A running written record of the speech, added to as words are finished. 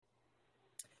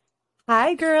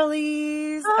Hi,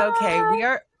 girlies. Okay, Hi. we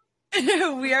are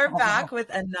we are back with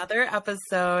another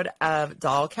episode of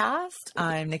Dollcast.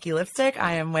 I'm Nikki Lipstick.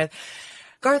 I am with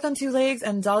Garth on Two Legs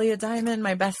and Dahlia Diamond,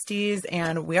 my besties,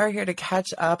 and we are here to catch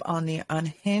up on the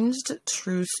unhinged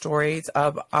true stories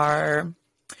of our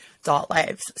doll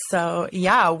lives. So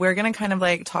yeah, we're gonna kind of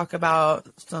like talk about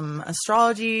some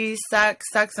astrology, sex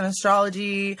and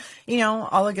astrology,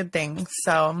 all the good things.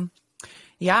 So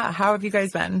yeah, how have you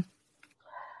guys been?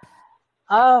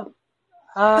 Oh,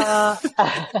 uh,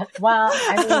 well,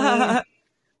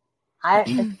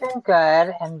 it's been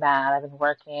good and bad. I've been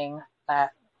working, but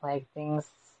like things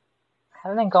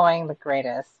haven't been going the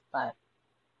greatest, but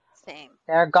Same.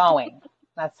 they're going.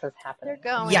 That's what's They're happening.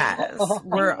 going. Yes,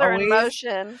 Things are in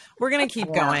motion. we're gonna keep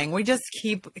Yeah. going. We just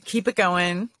keep it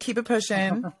going, keep it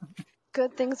pushing.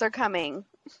 Good things are coming.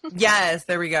 Yes,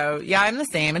 there we go. Yeah, I'm the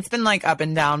same. It's been like up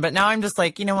and down, but now I'm just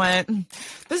like, you know what?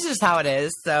 This is just how it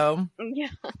is. So Yeah.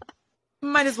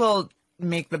 might as well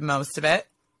make the most of it.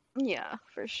 Yeah,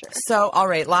 for sure. So, all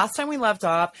right. Last time we left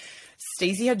off,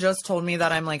 Stacey had just told me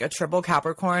that I'm like a triple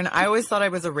Capricorn. I always thought I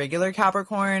was a regular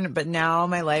Capricorn, but now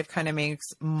my life kind of makes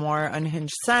more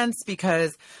unhinged sense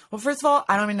because, well, first of all,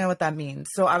 I don't even know what that means.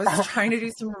 So I was trying to do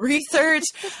some research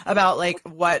about like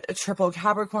what a triple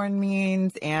Capricorn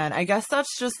means. And I guess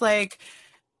that's just like,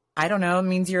 I don't know, it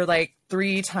means you're like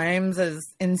 3 times as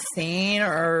insane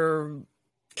or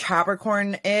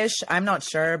Capricorn-ish. I'm not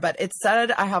sure, but it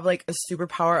said I have like a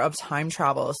superpower of time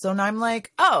travel. So now I'm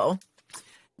like, oh,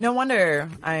 no wonder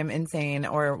I'm insane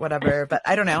or whatever, but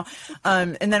I don't know.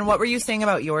 And then what were you saying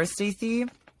about yours, Stacey?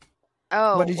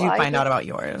 Oh, What did you find out about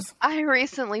yours? I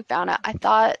recently found out. I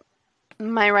thought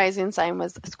my rising sign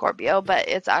was Scorpio, but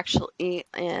it's actually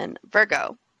in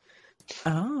Virgo.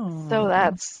 Oh. So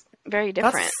that's very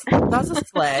different. That's a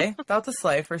sleigh. That's a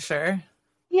sleigh for sure.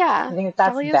 Yeah. I think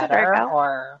that's Dahlia's a better, Virgo.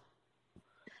 or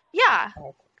Yeah.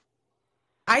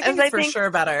 I think it's for sure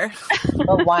better.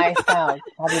 but why so?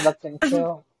 Have you looked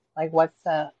into like what's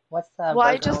the Well,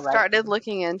 I just started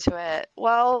looking into it.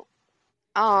 Well,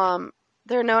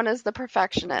 they're known as the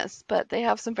perfectionists, but they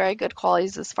have some very good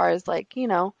qualities as far as like,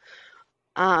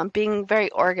 being very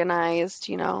organized,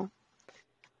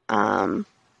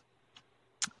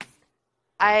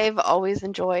 I've always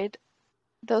enjoyed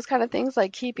those kind of things,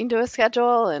 like keeping to a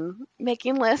schedule and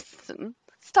making lists and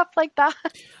stuff like that.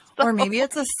 Or maybe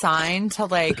it's a sign to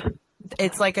like,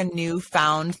 it's like a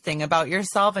newfound thing about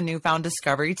yourself, a newfound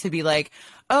discovery to be like,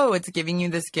 oh, it's giving you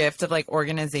this gift of like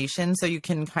organization. So you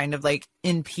can kind of like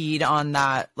impede on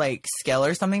that like skill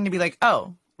or something to be like,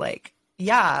 oh, like,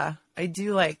 yeah, I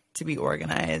do like to be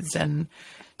organized and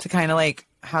to kind of like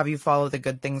have you follow the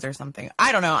good things or something.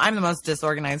 I don't know. I'm the most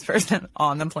disorganized person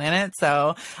on the planet.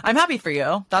 So I'm happy for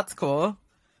you. That's cool.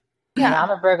 Yeah, I'm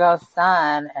a Virgo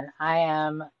sun and I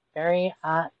am very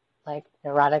like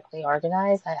neurotically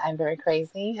organized. I'm very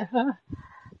crazy.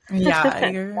 Yeah,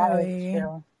 you're That is really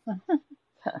true.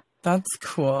 That's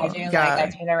cool. I do like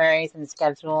itineraries and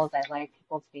schedules. I like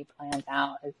people to be planned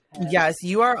out. Yes,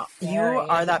 you are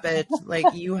that bitch.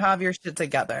 Like you have your shit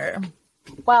together.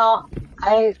 Well,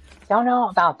 I don't know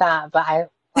about that, but I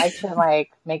like to I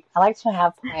like to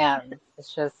have plans.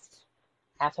 It's just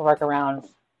I have to work around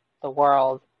the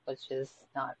world, which is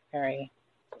not very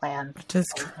planned. Which is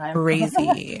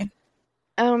crazy.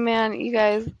 Oh man, you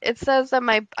guys! It says that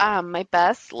my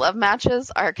best love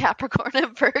matches are Capricorn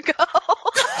and Virgo.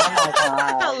 Oh my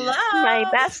God. Hello, my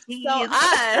besties. So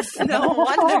us, no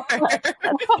wonder.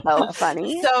 That's so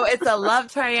funny. So it's a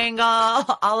love triangle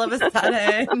all of a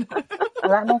sudden. Well,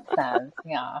 that makes sense.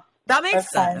 Yeah, that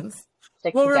makes sense.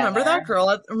 Well, remember that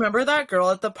girl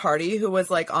at the party who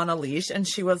was like on a leash and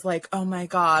she was like, oh my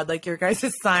God, like your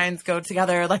guys' signs go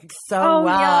together like so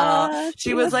well. Yeah.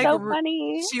 She was like, so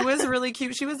funny. She was really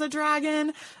cute. She was a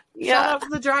dragon. Yeah. Shout out to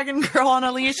the dragon girl on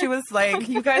a leash. She was like,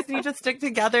 you guys need to stick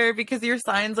together because your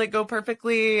signs like go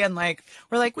perfectly. And like,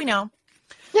 we're like, we know.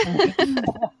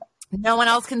 No one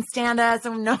else can stand us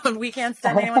and we can't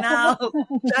stand anyone else.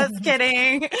 Just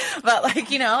kidding. But like,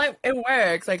 it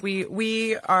works. Like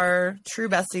we are true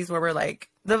besties where we're like,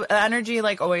 the energy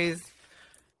like always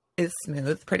is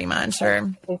smooth pretty much.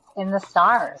 Or it's in the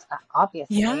stars,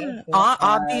 obviously. Yeah,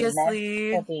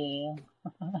 obviously.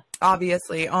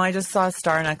 Obviously. Oh, I just saw a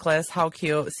star necklace. How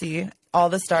cute. See, all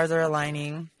the stars are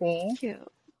aligning. See? Cute.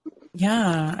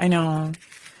 Yeah, I know.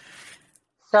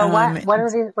 So what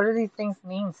do these things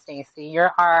mean, Stacey?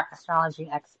 You're our astrology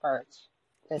expert.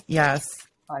 Yes.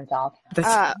 On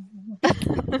Dollcast.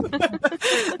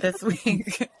 This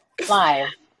week. Live.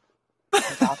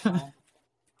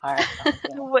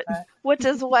 What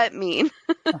does what mean?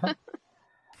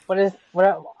 What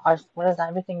does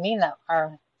everything mean that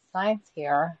our signs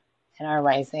here and our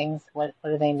risings. What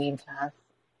do they mean to us?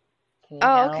 Can you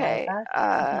okay.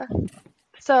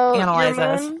 So Analyze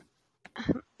us.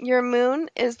 Your moon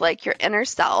is like your inner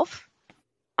self,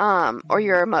 or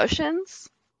your emotions.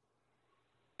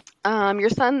 Your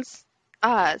sun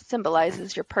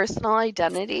symbolizes your personal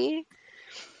identity.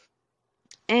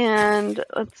 And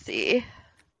let's see.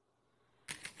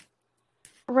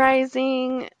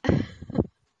 Rising,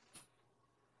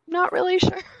 not really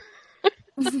sure.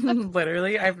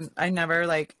 Literally, I never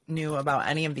like knew about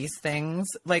any of these things.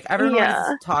 Like everyone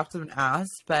always talked and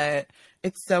asked, but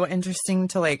it's so interesting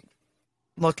to like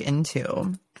look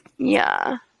into.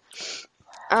 Yeah.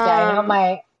 I know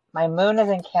my moon is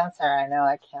in Cancer. I know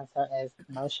that Cancer is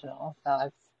emotional, so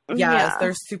it's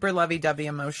they're super lovey-dovey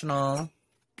emotional.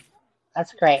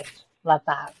 That's great. Love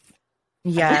that.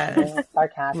 Yes.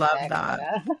 Sarcastic. Love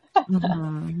that.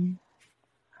 Mm-hmm.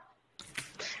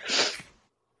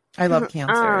 I love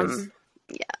Cancers.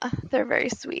 Yeah, they're very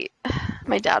sweet.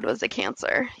 My dad was a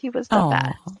Cancer. He was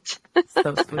the best.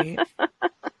 So sweet.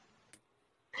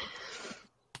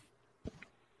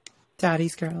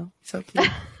 Daddy's girl. So cute.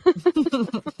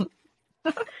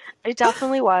 I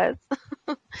definitely was.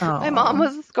 My mom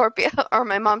was a Scorpio, or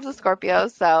my mom's a Scorpio,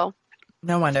 so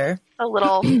no wonder. A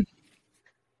little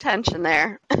tension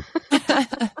there.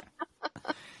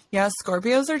 Yeah,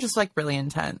 Scorpios are just like really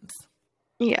intense.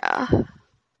 Yeah.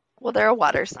 Well, they're a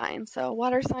water sign, so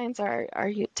water signs are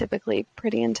typically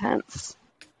pretty intense.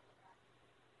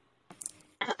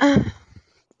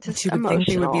 Just you would think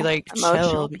they would be like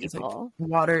chill because like,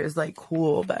 water is like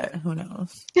cool, but who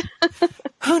knows?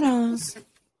 Who knows?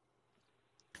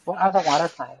 What are the water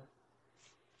signs?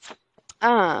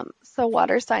 So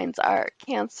water signs are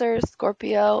Cancer,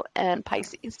 Scorpio, and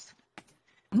Pisces.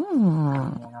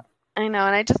 I know,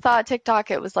 and I just thought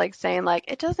TikTok, it was like saying like,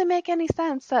 it doesn't make any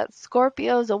sense that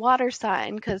Scorpio's a water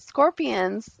sign because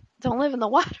scorpions don't live in the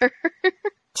water.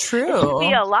 True. It should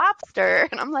be a lobster.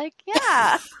 And I'm like,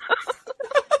 yeah.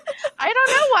 I don't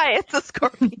know why it's a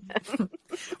scorpion.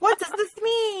 What does this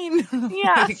mean?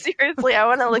 Yeah, seriously, I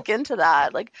want to look into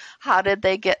that. Like, how did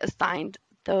they get assigned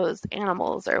those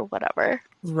animals or whatever?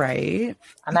 Right.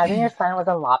 Imagine your sign was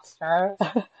a lobster.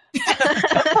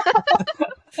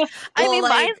 I mean,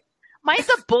 like, mine's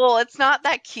a bull. It's not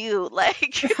that cute.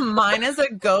 Like mine is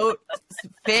a goat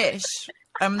fish.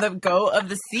 I'm the goat of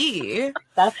the sea.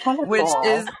 That's kind of which cool.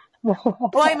 Is well,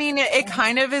 I mean, it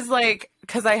kind of is like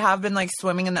because I have been like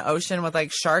swimming in the ocean with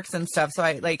like sharks and stuff. So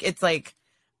I like it's like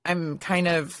I'm kind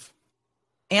of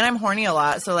and I'm horny a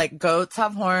lot. So like goats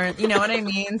have horns. You know what I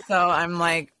mean? So I'm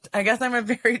like I guess I'm a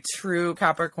very true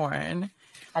Capricorn.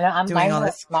 I know.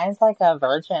 Mine's like a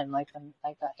virgin, like an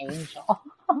angel.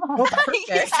 Well, that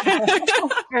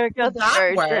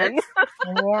works.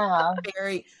 Yeah.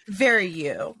 Very, very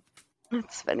you.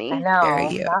 That's funny. I know. Very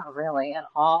you. Not really at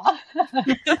all.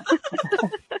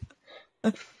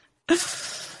 But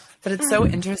it's so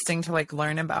interesting to like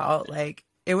learn about. Like,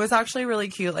 it was actually really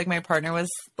cute. Like, my partner was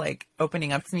like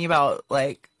opening up to me about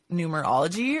like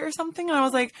numerology or something, and I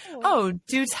was like, oh,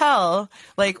 do tell,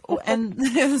 like, and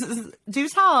do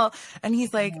tell. And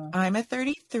he's like, I'm a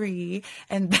 33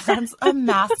 and that's a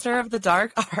master of the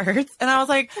dark arts. And I was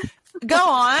like, go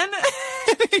on.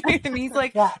 And he's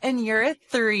like, and you're a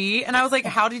 3. And I was like,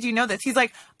 how did you know this? He's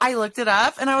like, I looked it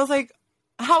up. And I was like,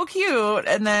 how cute.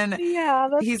 And then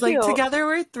he's cute. like, together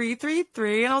we're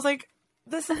 333. And I was like,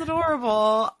 this is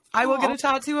adorable. I will get a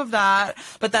tattoo of that.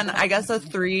 But then I guess a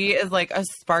 3 is like a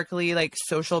sparkly, like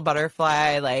social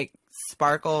butterfly, like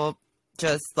sparkle,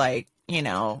 just like, you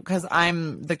know, because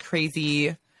I'm the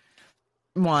crazy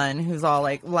one who's all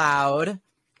like loud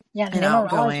and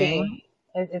outgoing.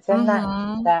 It's in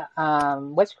that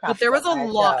witchcraft. But there was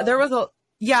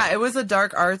it was a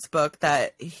dark arts book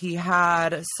that he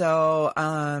had. So,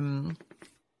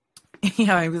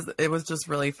 it was just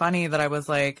really funny that I was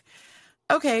like,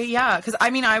 okay, yeah, because I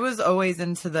mean, I was always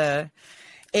into the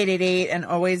 888 and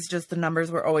always just the numbers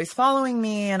were always following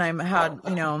me. And I had,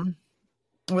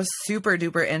 was super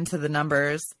duper into the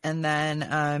numbers. And then,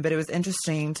 but it was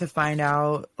interesting to find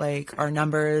out like our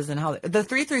numbers and how the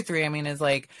 333, I mean, is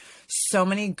like so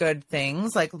many good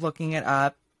things, like looking it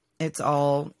up. It's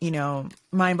all,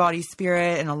 mind, body,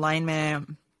 spirit and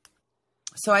alignment.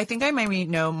 So I think I maybe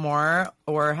know more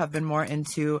or have been more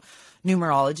into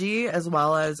numerology as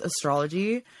well as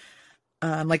astrology,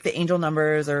 like the angel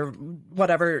numbers or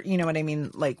whatever, you know what I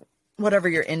mean? Like whatever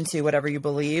you're into, whatever you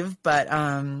believe. But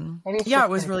it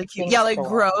was really cute. Yeah, like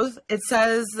growth. It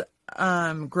says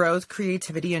growth,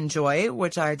 creativity, and joy,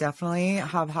 which I definitely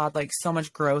have had like so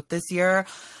much growth this year.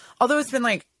 Although it's been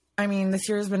like, I mean, this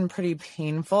year has been pretty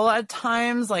painful at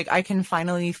times. Like I can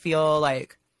finally feel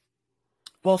like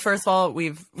well, first of all,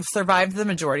 we've survived the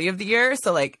majority of the year.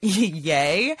 So like,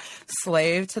 yay,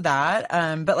 slave to that.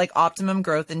 But like optimum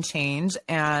growth and change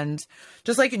and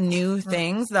just like new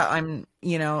things that I'm,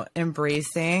 you know,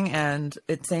 embracing. And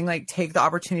it's saying like, take the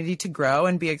opportunity to grow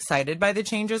and be excited by the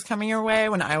changes coming your way,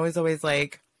 when I was always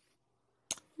like,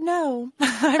 no,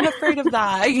 I'm afraid of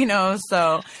that, you know?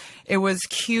 So it was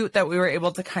cute that we were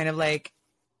able to kind of like,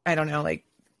 I don't know, like,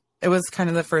 it was kind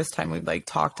of the first time we've like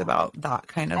talked about that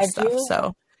kind of stuff.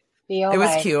 So it was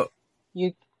like cute.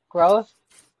 Growth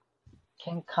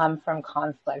can come from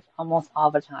conflict almost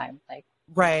all the time. Like,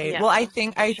 right. Yeah, well, I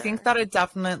think that it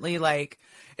definitely like,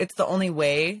 it's the only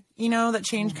way, you know, that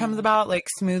change comes about. Like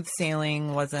smooth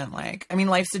sailing wasn't like, I mean,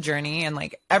 life's a journey, and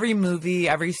like every movie,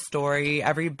 every story,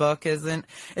 every book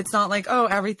it's not like, oh,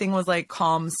 everything was like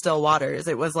calm, still waters.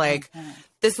 It was like,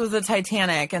 this was the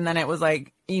Titanic. And then it was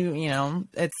like, you know,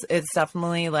 it's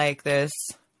definitely like this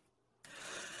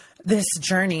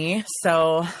journey.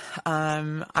 So,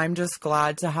 I'm just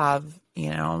glad to have, you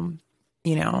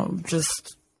know,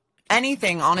 just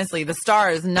anything, honestly, the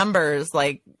stars, numbers,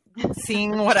 like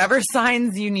seeing whatever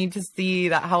signs you need to see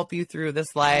that help you through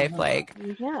this life, like,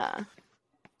 yeah,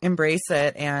 embrace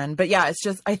it. But yeah, it's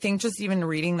just, I think just even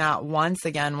reading that once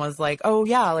again was like, oh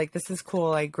yeah, like this is cool,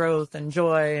 like growth and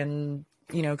joy and,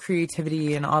 you know,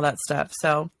 creativity and all that stuff.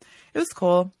 So it was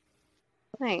cool.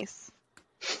 Nice.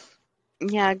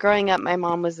 Yeah, growing up, my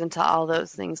mom was into all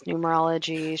those things.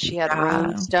 Numerology. She had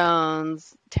rune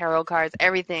stones, tarot cards,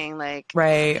 everything. Like,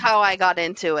 right. How I got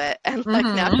into it. And like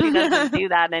now she doesn't do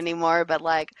that anymore. But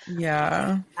like,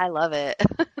 yeah, I love it.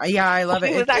 Yeah, I love it.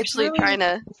 She was actually really trying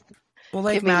to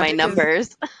give me my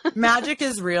numbers. Magic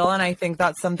is real. And I think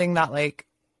that's something that like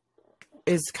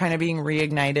is kind of being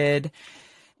reignited.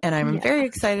 And I'm very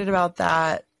excited about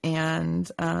that. And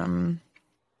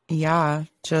yeah,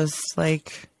 just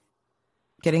like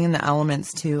getting in the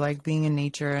elements too, like being in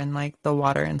nature and like the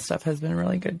water and stuff has been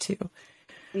really good too.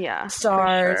 Yeah.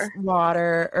 Stars,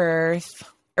 water, earth,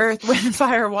 wind,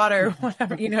 fire, water,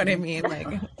 whatever, you know what I mean? Like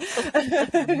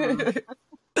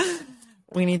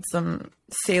we need some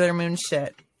Sailor Moon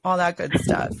shit, all that good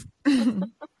stuff.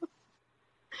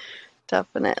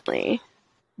 Definitely.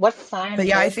 What sign? But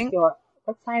yeah, I think what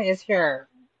sign is your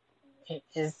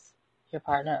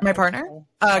partner? My partner?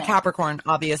 Capricorn,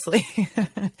 obviously.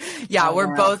 Yeah,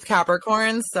 we're both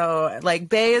Capricorns. So like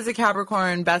Bae is a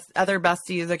Capricorn, other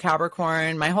bestie is a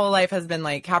Capricorn. My whole life has been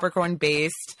like Capricorn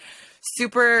based,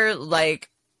 super like,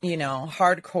 you know,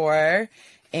 hardcore.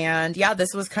 And yeah,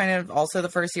 this was kind of also the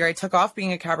first year I took off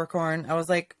being a Capricorn. I was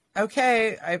like,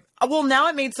 okay, well, now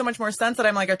it made so much more sense that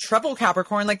I'm like a triple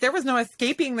Capricorn. Like there was no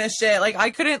escaping this shit. Like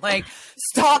I couldn't like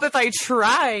stop if I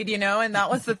tried, you know? And that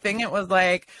was the thing. It was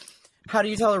like, how do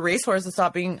you tell a racehorse to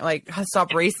stop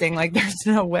racing? Like there's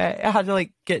no way. I had to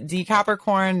like get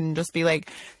de-Capricorn and just be like,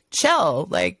 chill,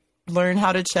 like learn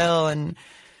how to chill and,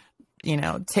 you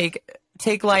know, take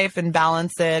life and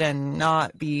balance it and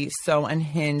not be so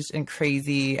unhinged and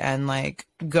crazy and like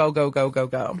go.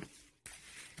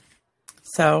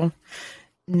 So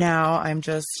now I'm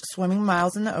just swimming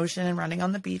miles in the ocean and running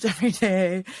on the beach every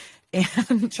day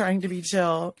and trying to be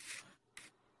chill.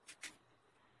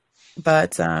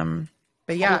 But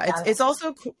yeah, it's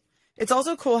also cool. It's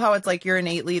also cool how it's like you're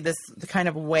innately the kind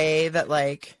of way that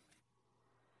like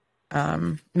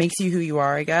makes you who you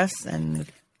are, I guess. And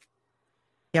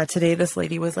yeah, today this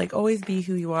lady was like, always be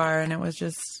who you are, and it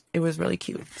was really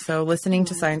cute. So listening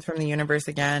to signs from the universe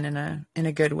again in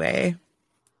a good way.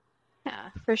 Yeah,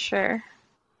 for sure.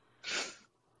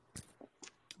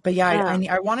 But yeah,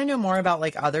 I want to know more about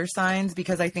like other signs,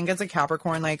 because I think as a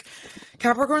Capricorn, like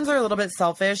Capricorns are a little bit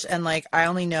selfish, and like I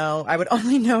would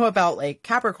only know about like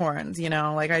Capricorns, you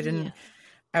know, like I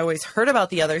always heard about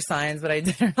the other signs, but I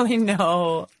didn't really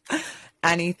know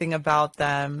anything about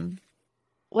them.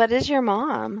 What is your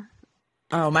mom?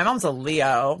 Oh, my mom's a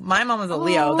Leo. My mom is a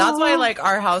Leo. That's why like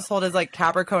our household is like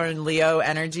Capricorn Leo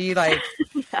energy. Like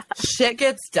shit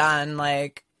gets done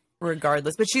like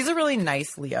regardless, but she's a really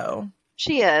nice Leo.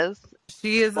 She is.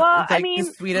 She is well, like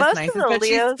the sweetest, most nicest. Of the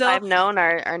Leos I've known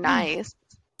are nice.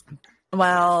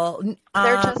 Well,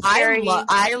 they're just very...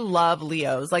 I love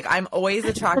Leos. Like I'm always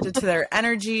attracted to their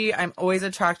energy. I'm always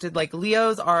attracted. Like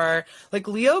Leos are like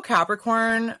Leo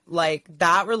Capricorn. Like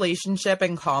that relationship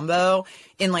and combo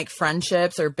in like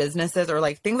friendships or businesses or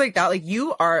like things like that. Like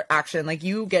you are action. Like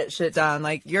you get shit done.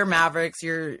 Like you're Mavericks.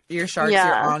 You're sharks.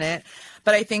 You're on it.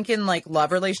 But I think in like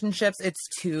love relationships, it's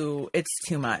too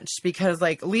much, because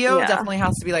like Leo definitely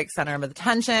has to be like center of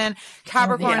attention.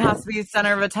 Capricorn has to be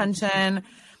center of attention.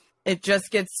 It just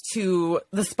gets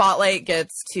the spotlight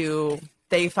gets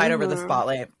they fight over the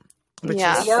spotlight. For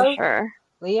sure.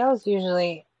 Leos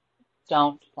usually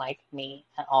don't like me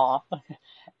at all.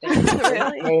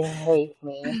 Really? They hate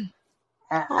me.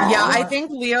 Yeah, Aw. I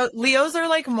think Leos are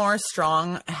like more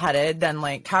strong-headed than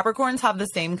like Capricorns have the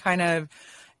same kind of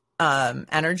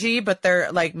energy, but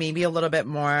they're like maybe a little bit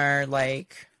more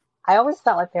like I always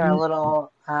felt like they were a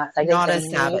little like not as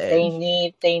savage.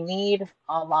 they need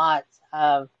a lot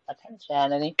of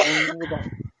attention, and they need,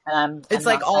 and I'm It's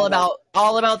like not kind of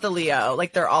all about the Leo.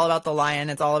 Like they're all about the lion.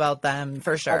 It's all about them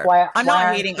for like sure. I'm why not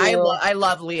aren't hating. you? I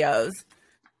love Leos.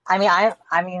 I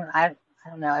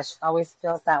don't know. It just always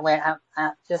feels that way. I'm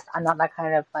not that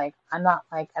kind of like. I'm not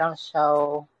like. I don't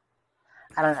show.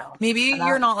 I don't know. Maybe I'm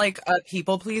you're not. not like a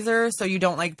people pleaser, so you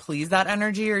don't like please that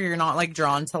energy, or you're not like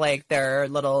drawn to like their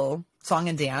little song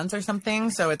and dance or something.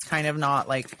 So it's kind of not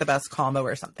like the best combo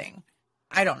or something.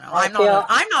 I don't know.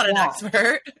 I'm not an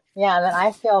expert. Yeah, and then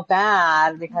I feel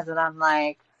bad because then I'm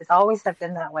like, it's always have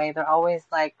been that way. They're always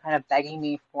like kind of begging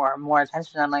me for more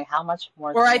attention. I'm like, how much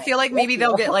more? Or can I feel like give maybe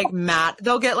they'll you? get like mad.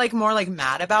 They'll get like more like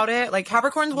mad about it. Like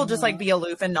Capricorns will just like be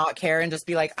aloof and not care and just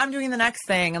be like, I'm doing the next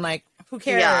thing, and like, who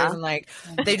cares? Yeah. And like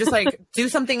they just like do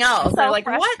something else. So They're like,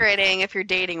 what? frustrating if you're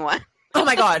dating one. Oh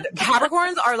my God.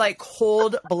 Capricorns are like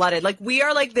cold blooded. Like we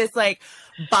are like this like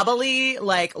bubbly,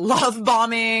 like love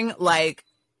bombing, like,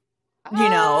 you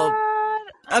know,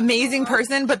 amazing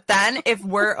person. But then if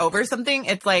we're over something,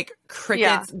 it's like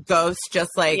crickets, ghosts,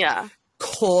 just like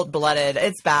cold blooded.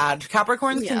 It's bad.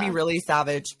 Capricorns can be really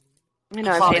savage. I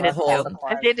know,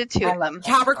 I've dated two of them.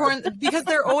 Capricorns, because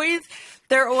they're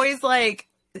always like,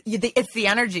 it's the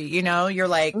energy, you know, you're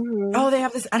like, oh, they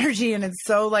have this energy and it's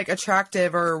so like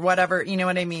attractive or whatever. You know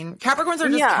what I mean? Capricorns are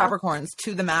just Capricorns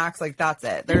to the max. Like that's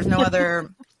it. There's no other,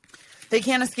 they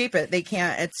can't escape it. They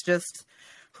can't, it's just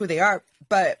who they are.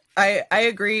 But I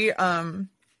agree.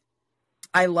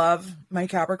 I love my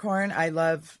Capricorn. I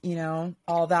love, you know,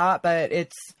 all that, but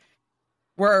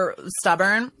we're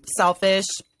stubborn, selfish,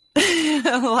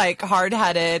 like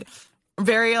hard-headed,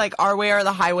 very like our way or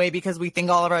the highway, because we think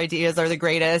all of our ideas are the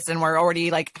greatest and we're already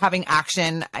like having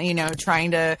action, you know,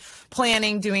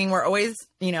 we're always,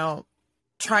 you know,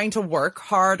 trying to work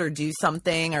hard or do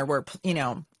something, or we're, you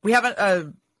know, we have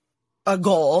a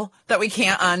goal that we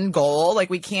can't ungoal. Like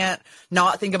we can't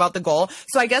not think about the goal.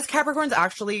 So I guess Capricorns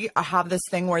actually have this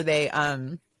thing where they,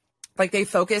 like they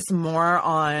focus more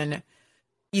on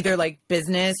either like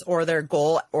business or their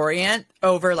goal orient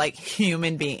over like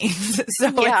human beings. So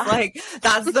it's like,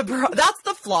 that's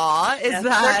the flaw is that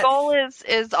their goal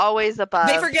is always above.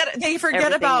 They forget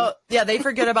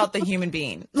about the human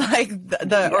being, like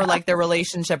or like their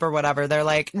relationship or whatever. They're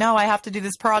like, no, I have to do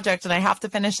this project and I have to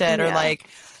finish it, or like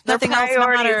nothing else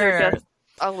matters. Are just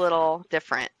a little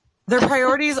different. Their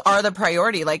priorities are the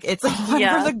priority. Like it's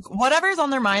whatever's on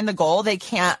their mind, the goal, they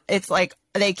can't, it's like,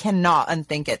 they cannot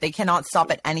unthink it. They cannot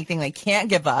stop at anything. They can't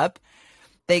give up.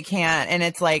 They can't. And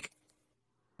it's like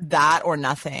that or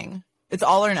nothing. It's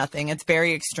all or nothing. It's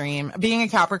very extreme. Being a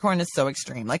Capricorn is so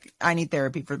extreme. Like I need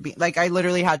therapy for being like, I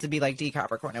literally had to be like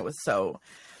Capricorn. It was so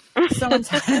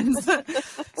intense,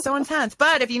 so intense.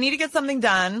 But if you need to get something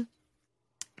done,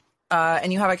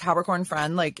 and you have a Capricorn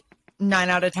friend, like 9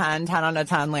 out of 10, 10 out of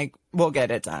 10, like we'll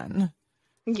get it done.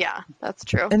 Yeah, that's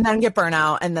true. And then get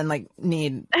burnout and then like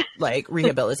need like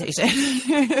rehabilitation.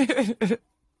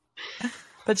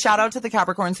 But shout out to the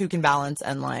Capricorns who can balance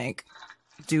and like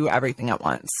do everything at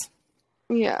once.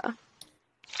 Yeah.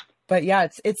 But yeah,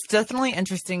 it's definitely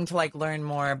interesting to like learn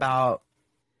more about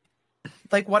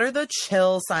like what are the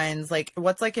chill signs? Like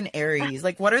what's like an Aries?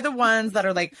 Like what are the ones that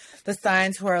are like the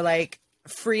signs who are like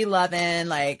free loving,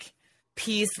 like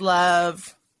peace,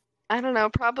 love? I don't know,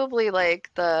 probably like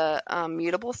the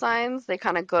mutable signs. They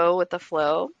kind of go with the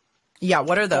flow. Yeah,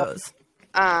 what are those?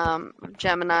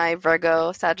 Gemini,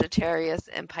 Virgo, Sagittarius,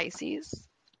 and Pisces.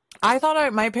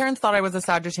 My parents thought I was a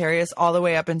Sagittarius all the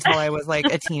way up until I was like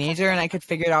a teenager and I could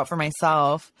figure it out for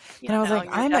myself. And I was like,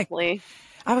 I'm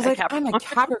a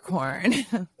Capricorn.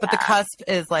 But the cusp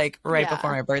is like right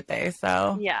before my birthday.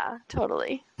 So yeah,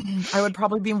 totally. I would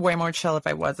probably be way more chill if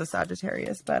I was a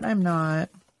Sagittarius, but I'm not.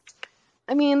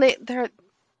 I mean, they're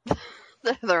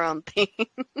their own thing.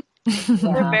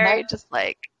 They're very just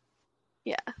like,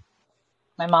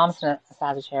 My mom's a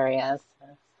Sagittarius.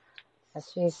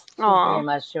 She's pretty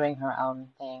much doing her own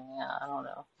thing. Yeah, I don't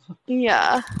know.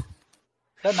 Yeah.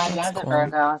 But my dad's a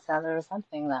Virgo, so there was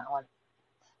something that one.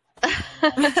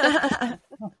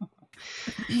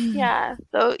 Yeah.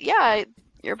 So yeah,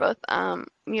 you're both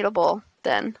mutable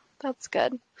then. That's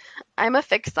good. I'm a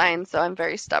fixed sign, so I'm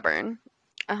very stubborn.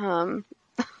 That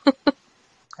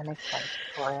makes sense.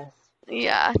 Taurus.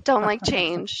 Yeah, don't like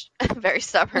change. Very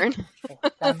stubborn.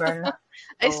 Stubborn.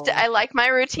 I like my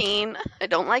routine. I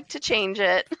don't like to change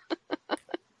it.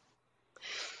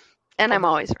 And I'm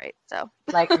always right, so.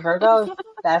 Like Virgo's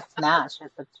best match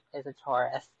is a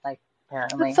Taurus, like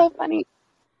apparently. That's so funny.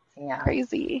 Yeah.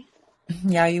 Crazy.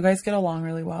 Yeah, you guys get along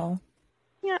really well.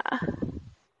 Yeah.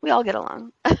 We all get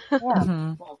along. Yeah.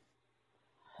 Mm-hmm.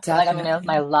 Like, I mean,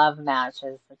 my love match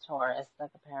is the Taurus, like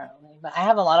apparently. But I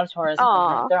have a lot of Taurus.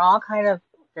 They're all kind of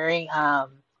very,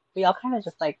 we all kind of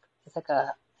just like, it's like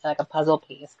a puzzle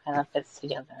piece kind of fits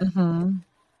together.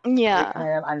 Mm-hmm. Yeah. We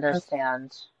kind of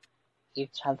understand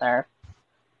each other.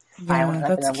 Yeah,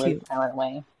 that's in a cute. weird, silent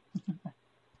way.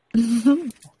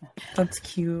 That's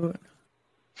cute.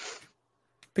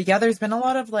 But yeah, there's been a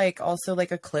lot of like also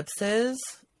like eclipses.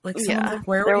 Like someone's like,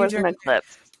 where were you during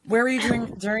eclipse? Where were you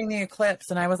during the eclipse?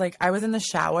 And I was like, I was in the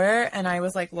shower and I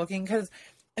was like looking because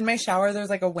in my shower there's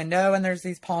like a window and there's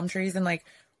these palm trees and like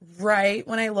right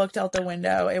when I looked out the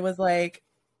window, it was like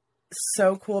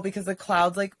so cool because the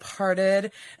clouds like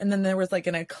parted and then there was like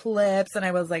an eclipse and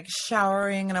I was like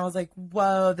showering and I was like,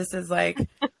 whoa, this is like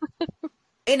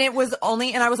and it was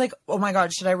only and I was like, oh my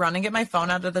God, should I run and get my phone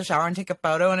out of the shower and take a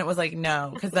photo? And it was like,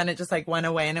 no, because then it just like went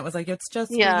away and it was like, it's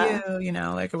just for you,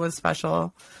 like it was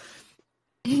special.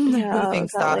 Yeah, who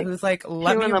thinks that? Like who's like,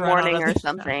 let me in the run morning or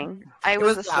something? I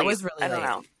was asleep. That was really I don't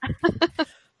know.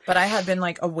 But I had been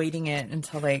like awaiting it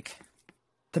until like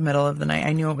the middle of the night.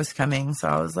 I knew it was coming, so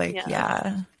I was like,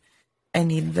 yeah I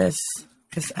need this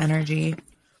energy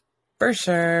for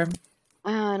sure.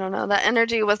 I don't know. That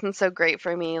energy wasn't so great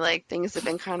for me. Like things have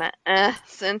been kind of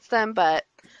since then, but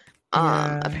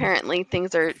apparently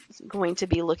things are going to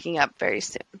be looking up very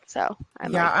soon. So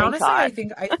I'm like, honestly,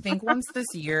 God. I think once this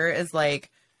year is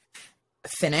like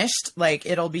finished, like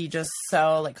it'll be just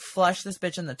so like flush this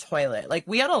bitch in the toilet. Like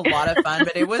we had a lot of fun,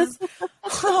 but it was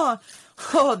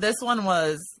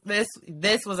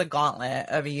this was a gauntlet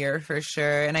of a year for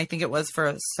sure, and I think it was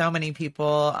for so many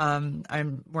people.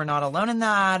 We're not alone in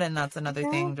that, and that's another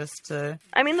thing. Just to,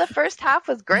 I mean, the first half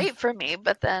was great for me,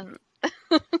 but then.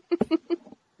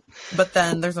 But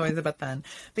then there's always a but then.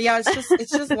 But yeah,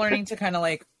 it's just learning to kind of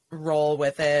like roll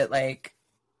with it, like.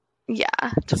 Yeah,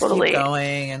 just totally. Keep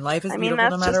going, and life is beautiful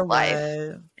no matter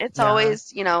what. It's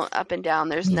always, up and down.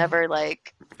 There's never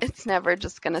like, it's never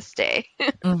just gonna stay.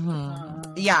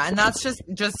 Yeah, and that's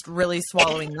just really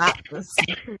swallowing that.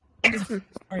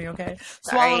 Are you okay?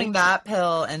 Swallowing that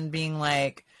pill and being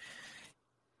like,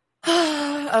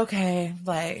 okay,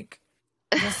 like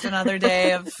just another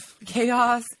day of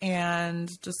chaos, and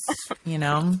just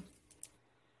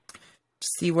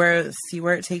see where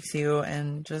it takes you,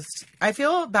 and just I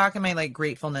feel back in my like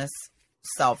gratefulness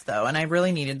self though, and I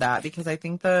really needed that because I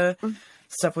think the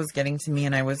stuff was getting to me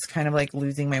and I was kind of like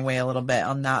losing my way a little bit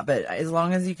on that. But as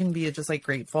long as you can be just like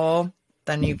grateful,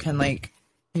 then you can like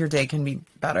your day can be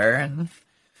better. And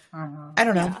I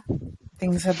don't know,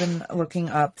 things have been looking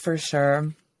up for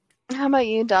sure. How about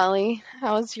you, Dolly?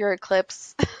 How was your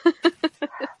eclipse?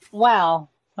 Well,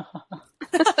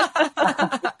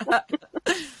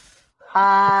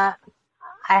 I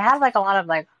had like a lot of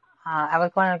like, I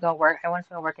went to go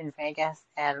work in Vegas,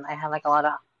 and I had like a lot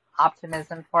of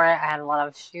optimism for it. I had a lot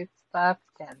of shoots booked,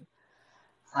 and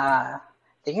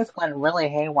things went really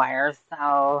haywire.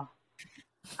 So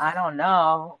I don't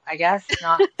know. I guess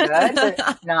not good,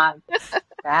 but not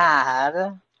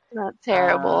bad. Not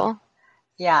terrible.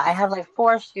 Yeah, I had like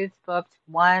 4 shoots booked.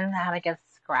 One had to get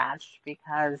scratched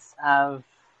because of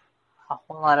a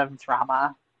whole lot of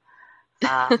drama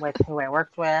with who I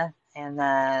worked with, and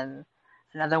then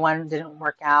another one didn't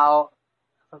work out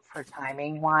for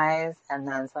timing wise, and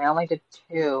then so I only did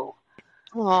 2.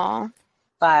 Aww.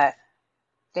 But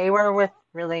they were with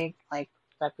really like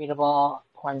reputable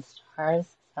porn stars,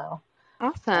 so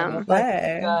awesome. It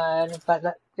was good.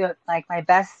 But like my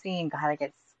best scene had to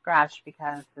get scratched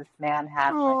because this man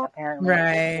had like apparently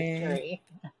history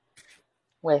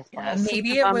with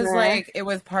maybe it was like it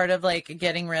was part of like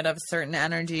getting rid of certain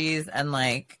energies, and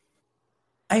like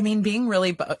I mean being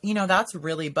really that's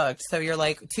really booked, so you're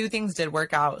like 2 things did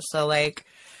work out, so like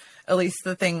at least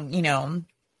the thing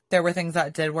there were things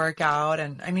that did work out.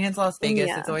 And I mean it's Las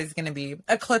Vegas, it's always going to be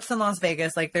eclipse in Las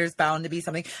Vegas, like there's bound to be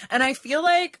something. And I feel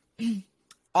like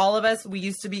all of us, we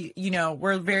used to be,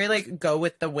 we're very like go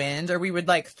with the wind, or we would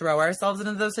like throw ourselves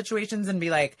into those situations and be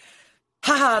like,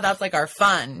 haha, that's like our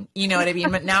fun. You know what I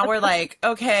mean? But now we're like,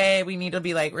 okay, we need to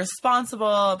be like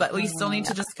responsible, but we still need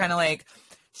to just kind of like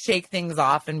shake things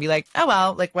off and be like, oh,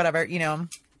 well, like whatever,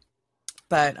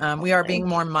 but we are being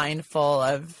more mindful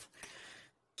of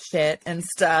shit and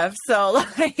stuff. So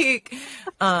like,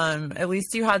 at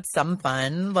least you had some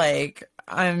fun. Like,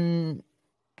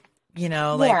 you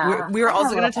know, like Yeah, we were I also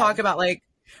have a going to little talk bit. about like,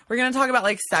 we're going to talk about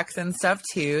like sex and stuff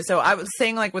too. So I was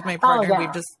saying like with my Oh partner,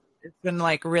 yeah. it's been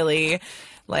like really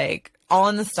like all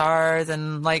in the stars,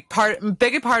 and like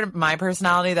big part of my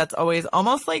personality that's always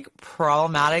almost like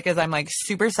problematic is I'm like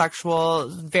super sexual,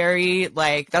 very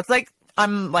like, that's like,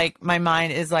 I'm like, my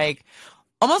mind is like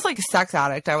almost like a sex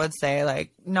addict, I would say,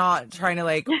 like not trying to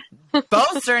like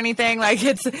boast or anything. Like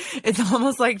it's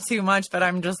almost like too much, but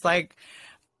I'm just like,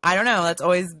 I don't know. That's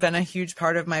always been a huge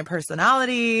part of my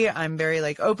personality. I'm very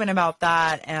like open about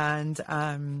that. And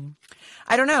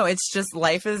I don't know. It's just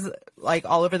life is like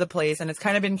all over the place, and it's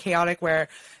kind of been chaotic where,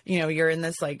 you know, you're in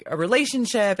this like a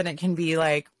relationship, and it can be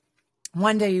like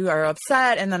one day you are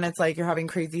upset and then it's like you're having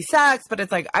crazy sex, but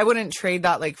it's like I wouldn't trade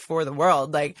that like for the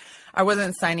world. Like I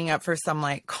wasn't signing up for some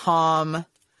like calm,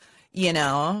 you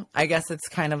know, I guess it's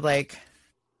kind of like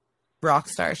rock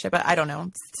star shit, but I don't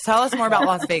know. Tell us more about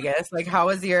Las Vegas. Like how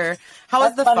was the That's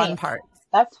funny. fun part?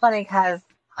 That's funny because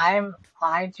I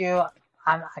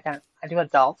do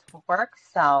adult work,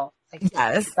 so like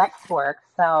Yes. sex work.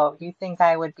 So you think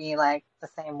I would be like the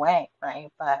same way,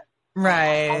 right? But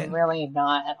Right. I'm really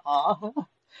not at all.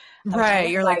 I'm Right. kind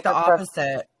of You're like the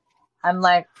opposite. I'm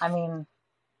like, I mean,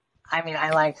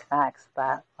 I like sex,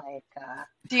 but like,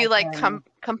 do you like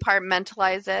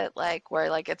compartmentalize it, like where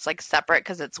like it's like separate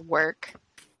because it's work?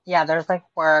 Yeah, there's like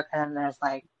work, and then there's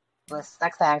like the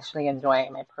sex I actually enjoy.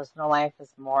 My personal life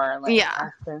is more like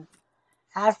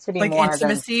has to be like more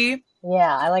intimacy.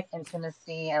 Yeah, I like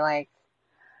intimacy. I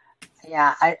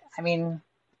mean,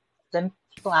 then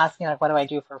people ask me like, what do I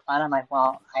do for fun? I'm like,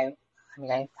 well, I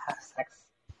mean, I have sex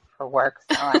for work,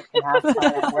 so I can have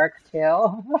fun at work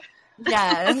too.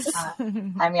 Yes. I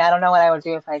mean, I don't know what I would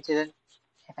do if I didn't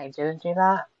do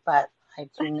that, but I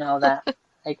do know that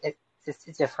like it's just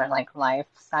a different like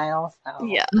lifestyle. So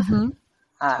yeah,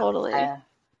 totally.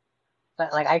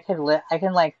 But like I can like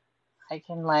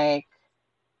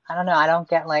I don't know. I don't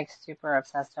get like super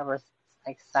obsessed over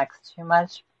like sex too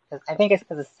much because I think it's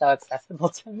because it's so accessible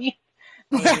to me.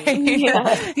 Maybe.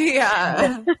 Right.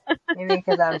 Yeah. Maybe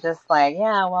because I'm just like,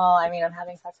 yeah, well, I mean, I'm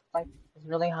having sex with like these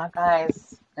really hot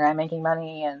guys, and I'm making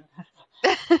money, and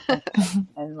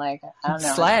like I don't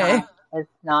know, Slay. it's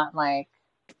not like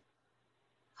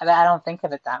I mean, I don't think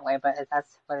of it that way, but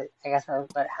that's what I guess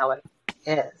how it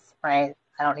is, right?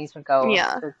 I don't need to go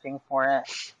searching for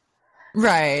it.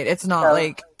 Right. It's not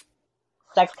like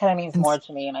sex kind of means more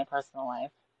to me in my personal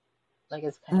life. Like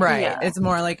it's kind of, right. It's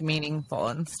more like meaningful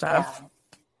and stuff. Yeah.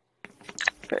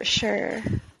 For sure.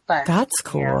 But that's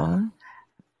cool. Yeah.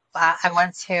 I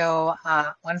went to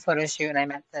one photo shoot, and I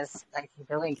met this like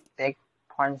really big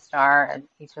porn star, and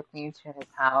he took me to his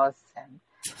house, and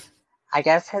I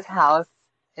guess his house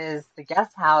is the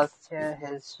guest house to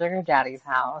his sugar daddy's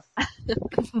house.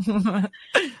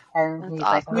 And he's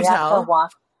like, we have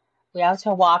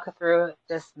to walk through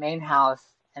this main house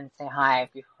and say hi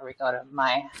before we go to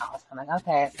my house. I'm like,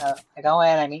 okay. So I go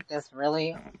in, I meet this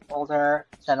really older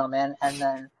gentleman, and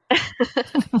then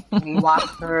we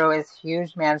walk through his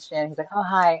huge mansion. He's like, oh,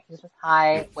 hi. He just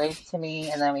hi, waves to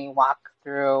me, and then we walk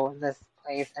through this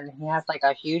place, and he has like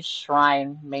a huge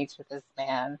shrine made to this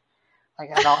man, like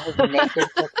and all his naked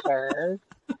pictures.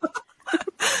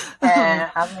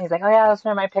 And he's like, oh yeah, those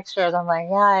are my pictures. I'm like,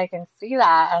 yeah, I can see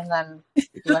that. And then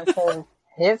we went to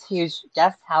his huge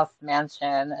guest house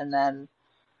mansion, and then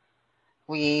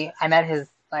I met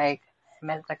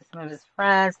some of his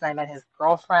friends, and I met his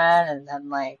girlfriend, and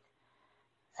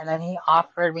then he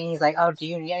offered me, he's like, oh, do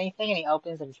you need anything? And he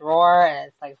opens a drawer, and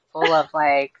it's like full of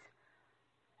like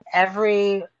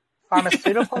every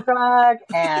pharmaceutical drug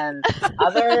and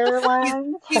other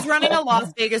ones. He's running a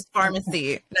Las Vegas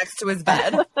pharmacy next to his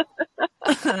bed.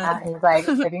 He's like,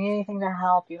 if you need anything to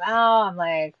help you out, I'm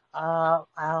like, I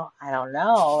don't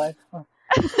know.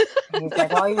 He's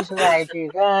like, well, usually I do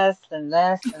this and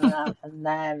this and that. And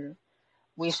then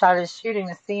we started shooting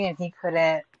the scene, and he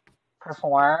couldn't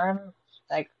perform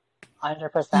like 100%.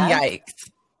 Yikes.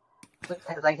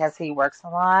 Because he works a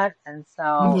lot. And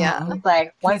so he's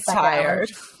like, he's tired.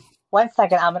 1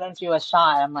 second, I'm going to do a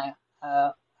shot. I'm like,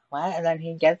 what? And then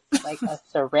he gets like a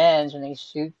syringe, and he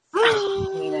shoots his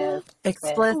penis.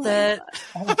 Explicit.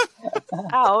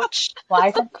 Ouch. Well,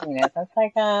 I said penis.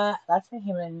 That's a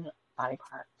human body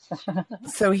part.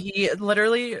 So he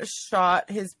literally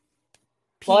shot his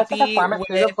pee-pee. Well, it's like a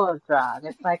pharmaceutical drug.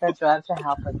 It's like a drug to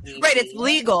help with pee-pee. Right, it's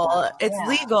legal. It's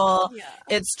legal. Yeah.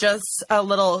 It's just a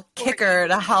little kicker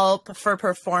to help for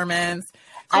performance.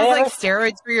 So it's like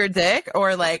steroids for your dick,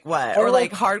 or like what? Or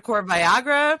like hardcore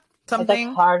Viagra? Something?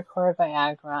 It's like hardcore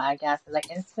Viagra, I guess. It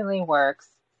like instantly works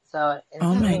So it Oh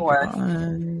my instantly works.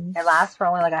 God. It lasts for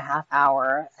only like a half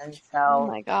hour. And Oh so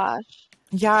my gosh.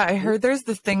 Yeah, I heard there's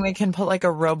this thing they can put like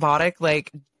a robotic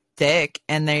like dick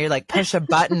and they like push a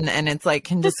button and it's like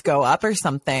can just go up or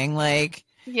something like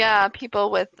Yeah,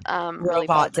 people with really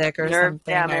robot bad dick or nerve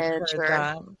something. I've damage heard or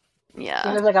that. he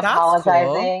yeah. was like That's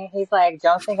apologizing. He's like,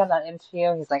 don't think I'm not into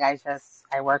you. He's like,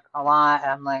 I work a lot.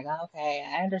 And I'm like, okay,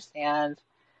 I understand.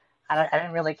 I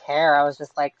didn't really care. I was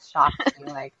just like shocked that he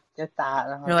like did that.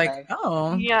 And I You're was like,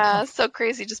 oh. Yeah, so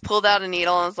crazy. Just pulled out a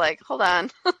needle and was like, hold on.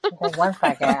 he's like, 1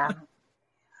 second.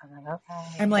 I'm like,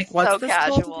 okay. I'm like, what's So this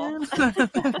casual. called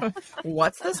again?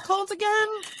 What's this called again?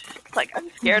 It's like, I'm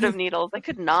scared of needles. I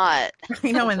could not.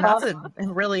 You know, and that's a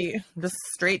really just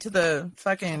straight to the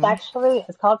fucking.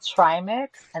 It's called Trimix,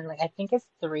 and like I think it's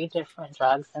 3 different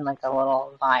drugs in like a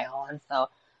little vial, and so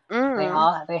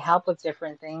they help with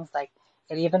different things. Like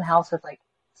it even helps with like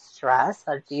stress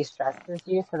or de-stresses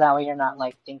you, so that way you're not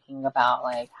like thinking about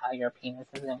like how your penis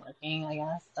isn't working, I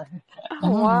guess. Oh,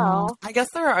 wow. I guess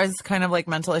there is kind of like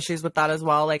mental issues with that as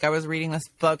well. Like I was reading this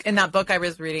book. In that book I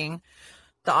was reading,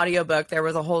 the audiobook, there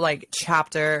was a whole like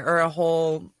chapter or a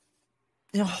whole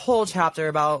chapter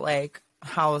about like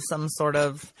how some sort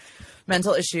of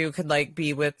mental issue could like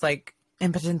be with like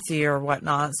impotency or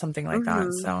whatnot, something like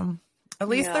that. So at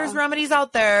least there's remedies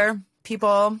out there,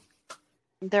 people.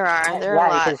 There are. There are a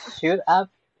Yeah, lot. you can shoot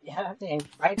up,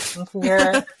 right into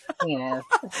your penis.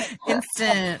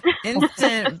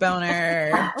 Instant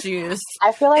boner juice.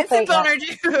 I feel like Instant boner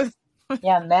juice.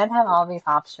 Yeah, men have all these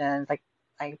options, like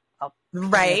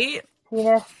right?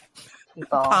 Penis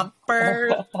people.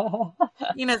 Pumpers.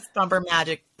 Penis pumper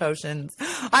magic potions.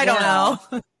 I don't know.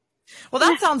 Well,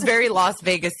 that sounds very Las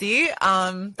Vegas-y.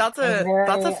 That's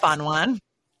a fun one.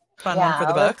 Fun one for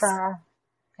the books.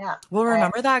 Yeah. Well,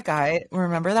 remember that guy?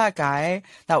 Remember that guy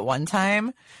that one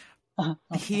time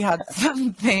he had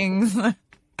some things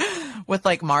with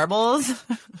like marbles?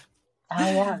 Oh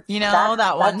yeah. You know,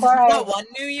 that one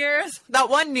New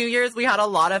Year's we had a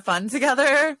lot of fun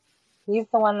together. He's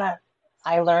the one that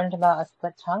I learned about a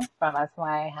split tongue from. That's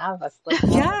why I have a split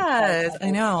tongue. Yes,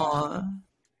 I know.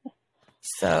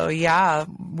 So yeah,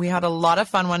 we had a lot of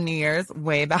fun one New Year's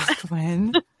way back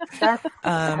when. Just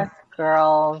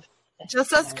girls.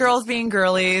 Just us girls being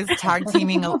girlies, tag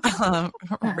teaming a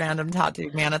random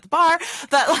tattooed man at the bar.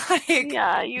 But like,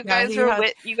 yeah, you guys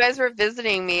were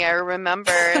visiting me. I remember,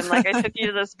 and like I took you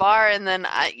to this bar, and then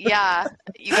you guys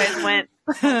went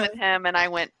home with him, and I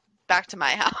went back to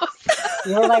my house.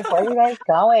 You were like, "Where are you guys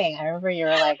going?" I remember you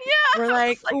were like, "We're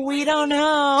like, we don't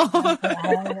know.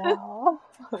 I don't know.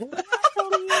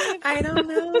 I don't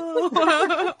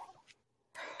know."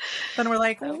 Then we're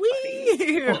like,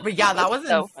 wee! But yeah, that was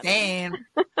so insane.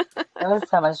 It was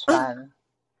so much fun.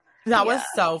 That was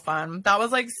so fun. That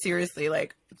was like seriously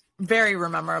like very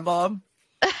memorable.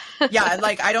 Yeah,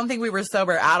 like I don't think we were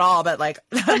sober at all, but like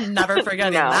I'm never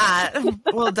forgetting that.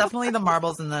 Well, definitely the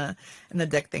marbles and the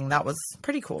dick thing. That was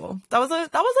pretty cool. That was like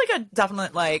a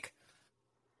definite like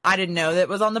I didn't know that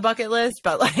was on the bucket list,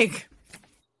 but like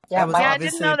I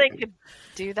didn't know they could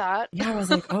do that. Yeah, I was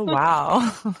like, oh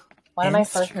wow. One of my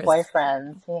first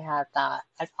boyfriends, he had that.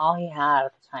 That's all he had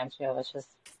at the time too. It was just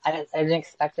I didn't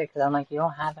expect it because I'm like, you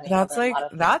don't have any. That's like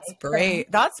that's brave.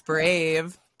 That's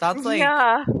brave. That's like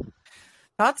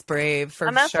that's brave for sure.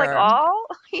 And that's like all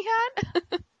he had.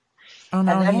 Oh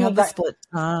no, he had the split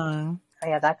tongue. Oh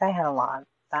yeah, that guy had a lot.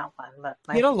 That one, but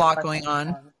he had a lot going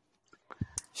on.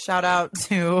 Shout out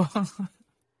to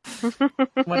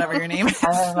whatever your name is.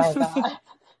 Oh my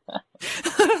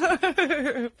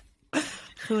god.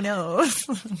 Who knows?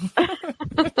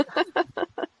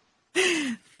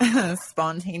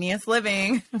 Spontaneous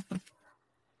living.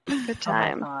 Good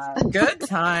times. Good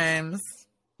times.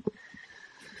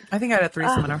 I think I had a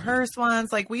threesome in a hearse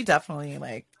once. Like we definitely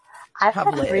like I've had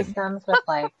threesomes with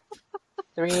like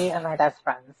 3 of my best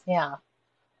friends. Yeah.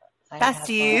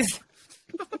 Besties.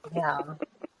 Yeah.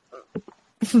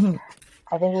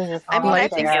 I think we just. I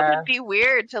think it would be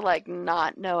weird to like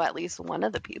not know at least one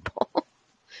of the people.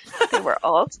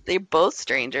 They're both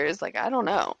strangers. Like, I don't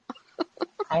know.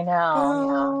 I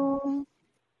know.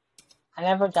 Yeah. I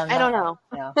never done that. I don't know.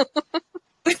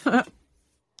 Yeah.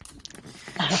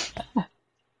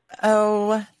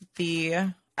 Oh,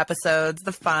 the episodes,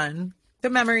 the fun, the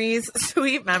memories,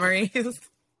 sweet memories.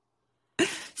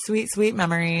 Sweet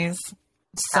memories.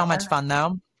 So much fun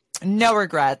though. No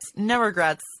regrets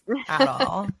at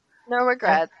all. No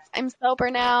regrets. I'm sober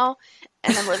now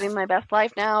and I'm living my best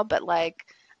life now, but like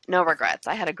no regrets.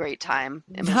 I had a great time.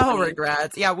 No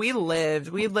regrets. Yeah, we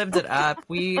lived it up.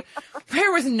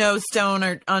 There was no stone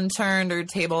or unturned or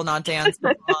table not danced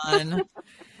on.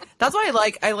 That's why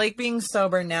I like being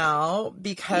sober now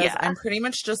because I'm pretty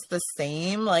much just the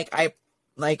same. Like I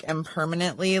like am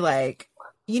permanently like,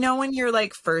 you know, when you're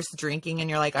like first drinking and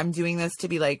you're like, I'm doing this to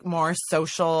be like more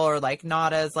social or like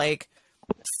not as like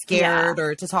scared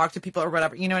or to talk to people or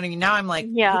whatever. You know what I mean? Now I'm like,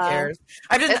 who cares?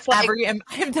 I've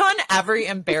done every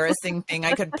embarrassing thing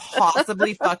I could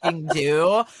possibly fucking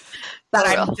do that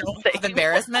I don't have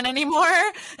embarrassment anymore.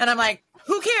 And I'm like,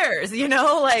 who cares? You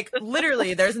know, like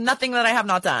literally there's nothing that I have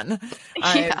not done.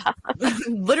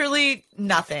 Literally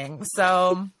nothing.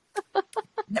 So,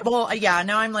 well,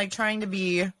 now I'm like trying to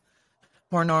be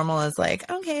more normal is like,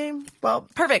 okay, well,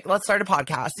 perfect. Let's start a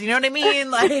podcast. You know what I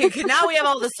mean? Like now we have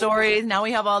all the stories. Now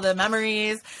we have all the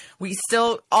memories. We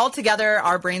still all together,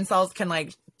 our brain cells can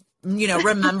like, you know,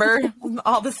 remember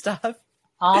all the stuff.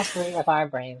 All 3 of our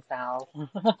brain cells.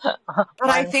 But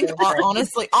I think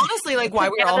honestly, like why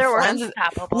we're all friends,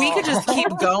 we could just keep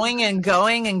going and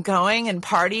going and going and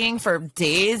partying for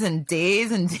days and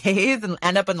days and days and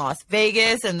end up in Las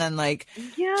Vegas and then like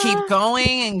keep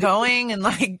going and going and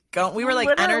like go. We were like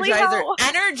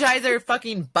Energizer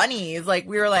fucking bunnies. Like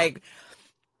we were like,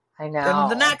 I know.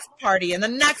 The next party and the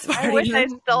next party. I wish I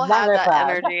still had that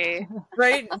energy.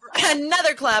 Right?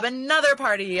 Another club, another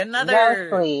party, another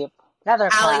sleep. Another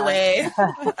alleyway,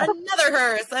 another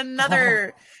hearse,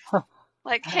 another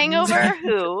like hangover.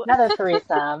 Who? Another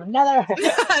threesome. Another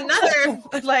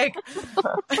like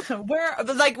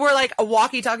we're like a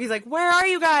walkie-talkies. Like, where are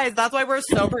you guys? That's why we're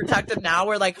so protective now.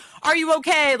 We're like, are you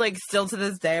okay? Like, still to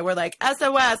this day, we're like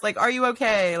SOS. Like, are you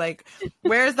okay? Like,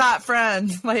 where's that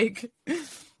friend? Like,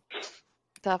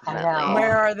 definitely.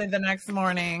 Where are they the next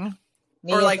morning?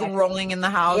 Or like rolling in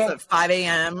the house at 5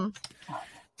 a.m.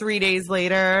 3 days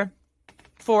later.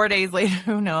 4 days later,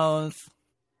 who knows?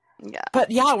 Yeah. But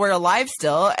yeah, we're alive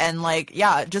still. And like,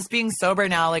 yeah, just being sober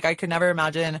now, like I could never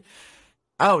imagine.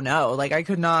 Oh no, like I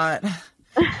could not.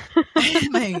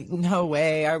 Like, no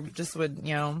way. I just would,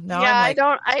 you know. Now I'm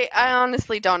like, I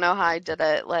honestly don't know how I did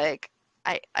it. Like,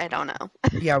 I don't know.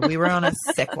 Yeah, we were on a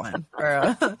sick one for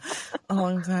a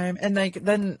long time. And like,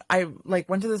 then I like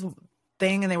went to this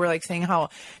thing and they were like saying how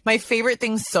my favorite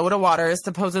thing, soda water, is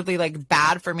supposedly like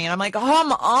bad for me, and I'm like,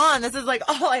 come on, this is like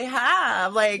all I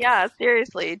have. Like, yeah,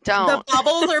 seriously, don't. The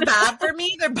bubbles are bad for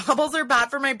me. The bubbles are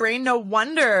bad for my brain. No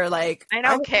wonder. Like, I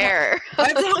don't care. I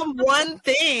have to have one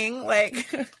thing.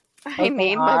 Like, I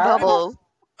need my bubbles.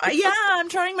 Yeah, I'm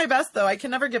trying my best though. I can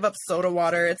never give up soda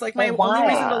water. It's like my only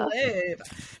reason to live,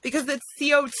 because it's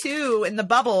CO2 in the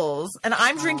bubbles, and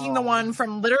I'm drinking the one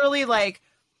from literally like,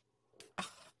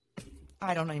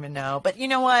 I don't even know. But you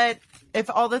know what? If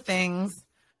all the things.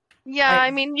 Yeah, I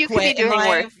mean, you could be doing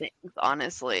worse things,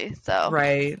 honestly. So.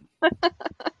 Right.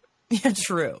 Yeah,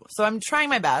 true. So I'm trying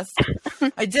my best.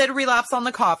 I did relapse on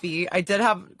the coffee. I did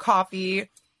have coffee,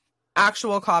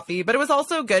 actual coffee, but it was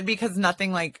also good because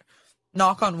nothing like,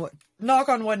 knock on wood,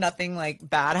 nothing like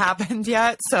bad happened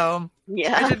yet. So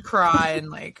yeah, I did cry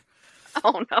and like,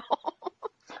 oh no.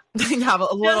 Have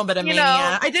a little bit of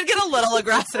mania. I did get a little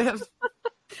aggressive.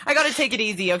 I got to take it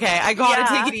easy, okay? I got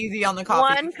to take it easy on the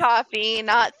coffee. One coffee,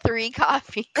 not 3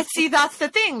 coffees. See, that's the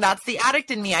thing. That's the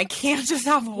addict in me. I can't just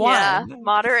have one. Yeah,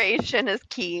 moderation is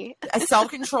key.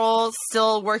 Self-control,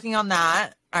 still working on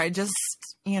that. I just,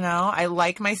 I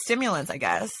like my stimulants, I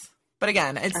guess. But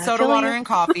again, it's soda water and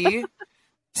coffee.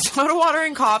 Soda water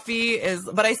and coffee is,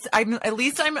 but I'm at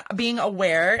least I'm being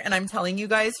aware, and I'm telling you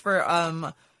guys for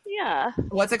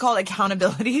what's it called,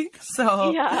 accountability.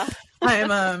 So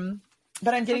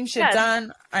but I'm getting shit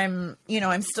done. I'm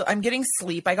getting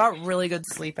sleep. I got really good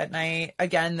sleep at night.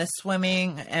 Again, the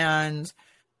swimming, and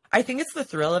I think it's the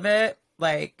thrill of it.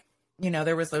 Like,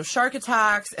 there was those shark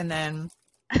attacks, and then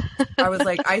I was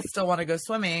like, I still want to go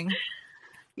swimming.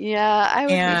 Yeah, I would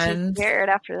be too scared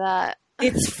after that.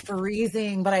 It's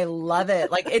freezing, but I love it.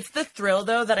 Like, it's the thrill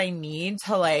though that I need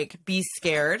to like be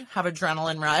scared, have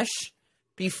adrenaline rush,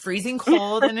 be freezing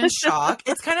cold and in shock.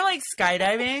 It's kind of like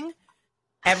skydiving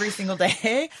every single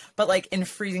day, but like in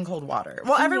freezing cold water.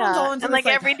 Well, everyone's all into and this,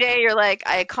 like every day you're like,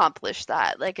 I accomplished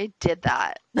that. Like I did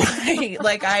that. Right.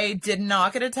 Like I did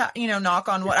not get attacked, knock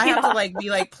on wood. I have to like be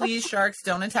like, please sharks,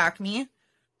 don't attack me.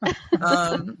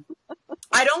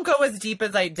 I don't go as deep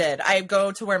as I did. I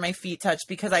go to where my feet touch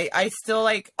because I still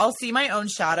like, I'll see my own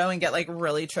shadow and get like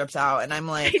really tripped out. And I'm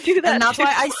like, and that's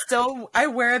why I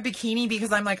wear a bikini,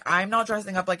 because I'm like, I'm not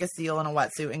dressing up like a seal in a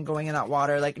wetsuit and going in that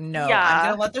water. Like, no, I'm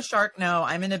going to let the shark know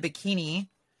I'm in a bikini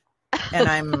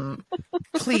and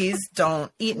please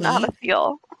don't eat me. Not a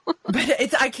seal.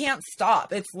 But I can't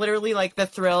stop. It's literally like the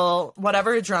thrill,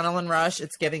 whatever adrenaline rush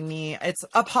it's giving me. It's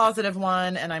a positive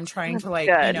one. And I'm trying to like,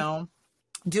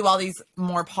 do all these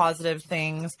more positive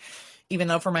things, even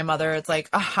though for my mother, it's like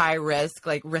a high risk,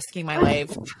 like risking my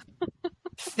life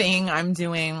thing I'm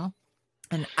doing.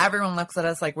 And everyone looks at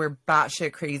us like we're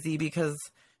batshit crazy because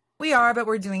we are, but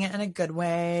we're doing it in a good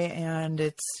way. And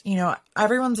it's, you know,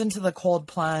 everyone's into the cold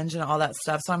plunge and all that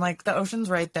stuff. So I'm like, the ocean's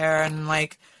right there. And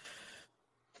like,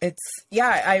 it's,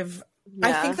 I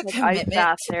think the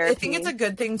commitment, I think it's a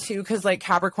good thing too. Cause like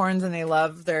Capricorns and they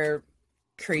love their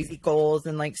crazy goals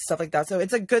and like stuff like that. So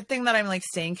it's a good thing that I'm like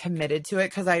staying committed to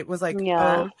it. Cause I was like,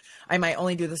 oh, I might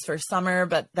only do this for summer,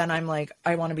 but then I'm like,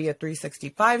 I want to be a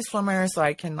 365 swimmer. So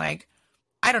I can like,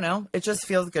 I don't know. It just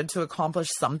feels good to accomplish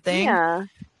something. Yeah.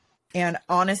 And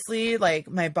honestly, like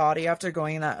my body after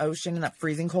going in that ocean and that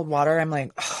freezing cold water, I'm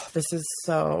like, oh, this is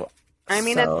so. I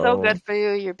mean, it's so good for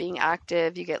you. You're being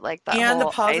active. You get like that and whole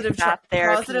the positive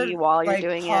therapy while you're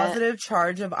doing positive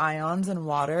charge of ions and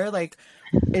water. Like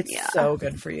it's so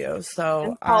good for you.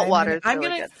 So salt water is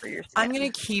really good for your skin. I'm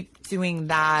gonna keep doing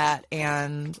that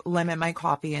and limit my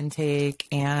coffee intake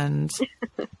and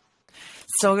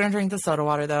still gonna drink the soda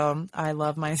water though. I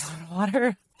love my soda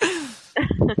water.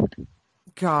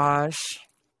 Gosh.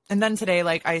 And then today,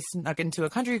 like, I snuck into a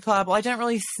country club. Well, I didn't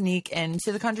really sneak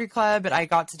into the country club, but I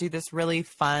got to do this really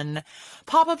fun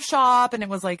pop-up shop, and it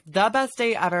was, like, the best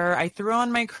day ever. I threw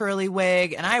on my curly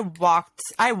wig, and I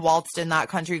waltzed in that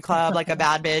country club like a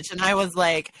bad bitch, and I was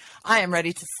like, I am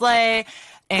ready to slay.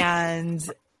 And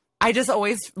I just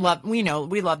always love, we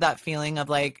love that feeling of,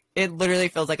 like, it literally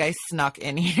feels like I snuck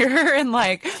in here, and,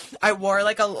 like, I wore,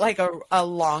 like a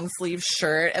long-sleeve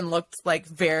shirt and looked, like,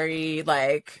 very,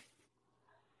 like,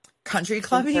 country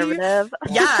clubby. Conservative.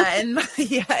 Yeah. And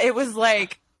it was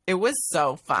like, it was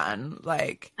so fun.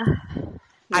 Like,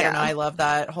 I don't know. I love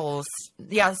that whole,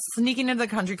 sneaking into the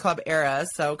country club era.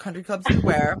 So country clubs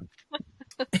everywhere.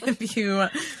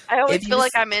 I always feel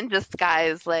like I'm in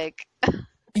disguise. Like,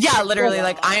 yeah, literally.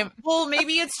 Like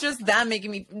maybe it's just them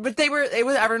making me, but it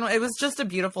was just a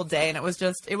beautiful day. And it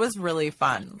was really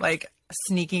fun. Like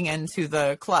sneaking into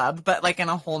the club, but like in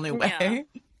a whole new way. Yeah.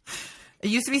 It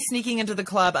used to be sneaking into the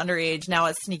club underage. Now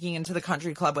it's sneaking into the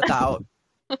country club without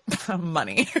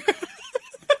money.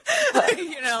 Like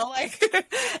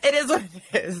it is what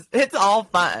it is. It's all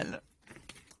fun.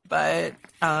 But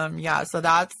so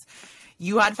that's,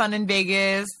 you had fun in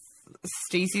Vegas.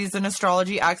 Stacey's an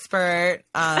astrology expert.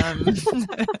 Yes.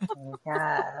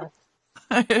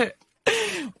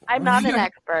 I'm not an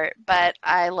expert, but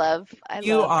I love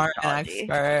You are astrology.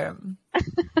 An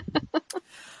expert.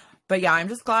 But yeah, I'm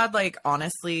just glad, like,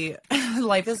 honestly,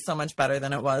 life is so much better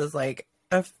than it was, like,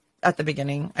 at the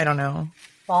beginning. I don't know.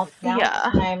 Well, now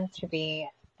it's time to be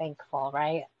thankful,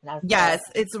 right?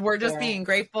 We're just being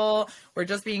grateful. We're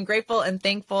just being grateful and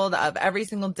thankful of every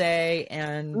single day,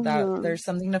 and that there's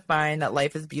something to find, that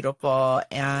life is beautiful,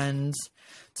 and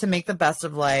to make the best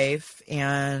of life,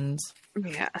 and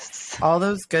all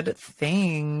those good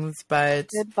things. But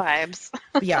good vibes.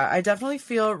 Yeah, I definitely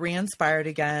feel re-inspired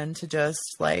again to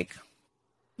just, like,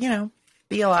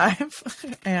 be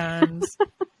alive and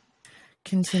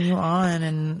continue on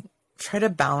and try to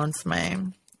balance my,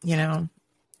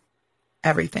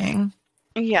 everything.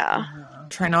 Yeah.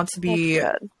 Try not to be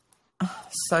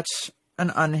such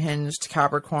an unhinged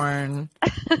Capricorn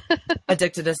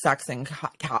addicted to sex and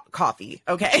coffee.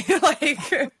 Okay.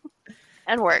 Like,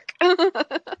 and work. Well,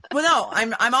 no,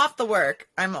 I'm off the work.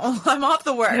 I'm off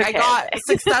the work. Okay. I got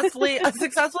successfully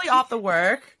off the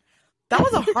work. That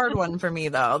was a hard one for me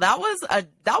though. That was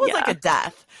like a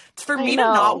death. For me to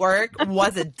not work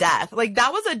was a death. Like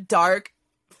that was a dark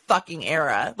fucking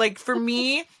era. Like for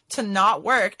me to not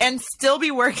work and still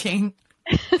be working,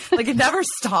 like it never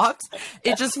stopped.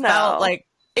 It just felt like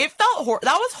that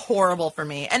was horrible for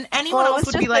me. And anyone else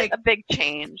would be like a big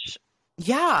change.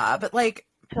 Yeah, but like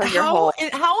how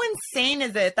insane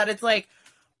is it that it's like,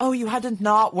 oh, you had to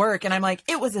not work. And I'm like,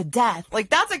 it was a death. Like,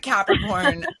 that's a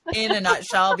Capricorn in a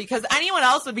nutshell, because anyone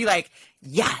else would be like,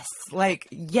 yes, like,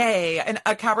 yay. And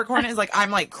a Capricorn is like, I'm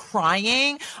like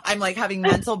crying. I'm like having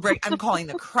mental break. I'm calling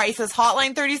the crisis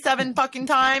hotline 37 fucking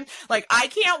times. Like, I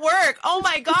can't work. Oh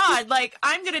my God. Like,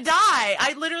 I'm going to die.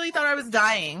 I literally thought I was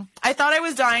dying. I thought I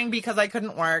was dying because I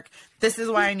couldn't work. This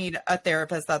is why I need a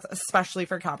therapist that's especially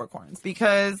for Capricorns,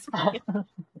 because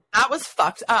that was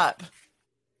fucked up.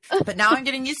 But now I'm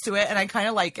getting used to it, and I kind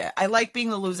of like it. I like being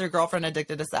the loser girlfriend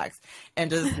addicted to sex and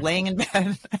just laying in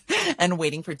bed and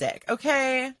waiting for dick.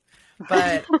 Okay.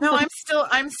 But no,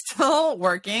 I'm still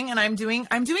working, and I'm doing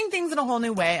things in a whole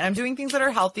new way. And I'm doing things that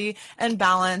are healthy and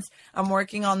balanced. I'm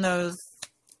working on those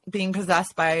being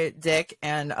possessed by dick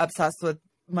and obsessed with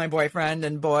my boyfriend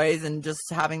and boys and just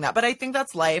having that. But I think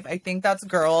that's life. I think that's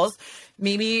girls.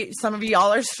 Maybe some of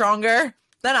y'all are stronger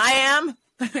than I am.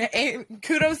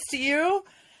 Kudos to you.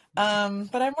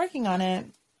 But I'm working on it.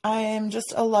 I am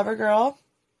just a lover girl.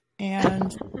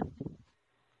 And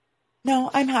no,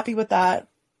 I'm happy with that.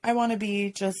 I want to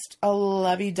be just a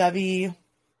lovey-dovey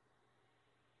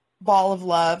ball of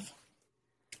love.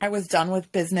 I was done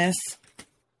with business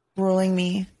ruling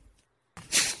me.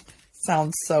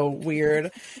 Sounds so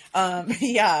weird.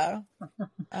 Yeah.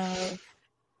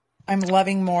 I'm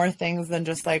loving more things than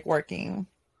just like working.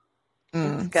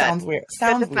 Sounds weird.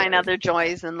 Sounds good to find other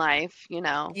joys in life, you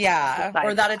know. Yeah.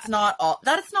 Or that it's not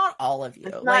all of you.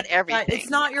 It's not everything. It's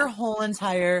not your whole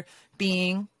entire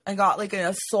being. I got like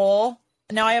a soul.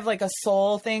 Now I have like a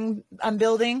soul thing I'm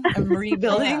building. I'm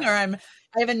rebuilding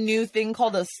I have a new thing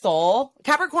called a soul.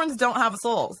 Capricorns don't have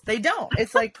souls. They don't.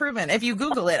 It's like proven. If you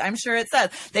Google it, I'm sure it says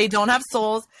they don't have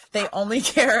souls. They only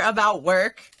care about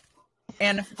work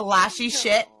and flashy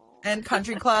shit and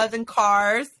country clubs and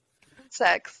cars.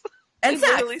 Sex. And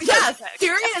sex. Yes, sex.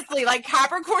 Seriously. Like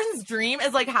Capricorn's dream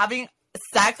is like having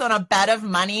sex on a bed of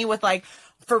money with like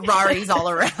Ferraris all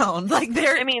around. Like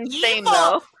they're evil. Same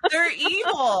though. They're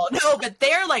evil. No, but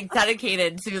they're like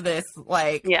dedicated to this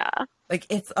like like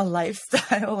it's a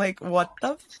lifestyle. Like what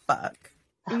the fuck?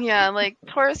 Yeah, like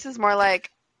Taurus is more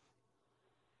like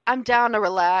I'm down to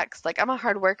relax. Like I'm a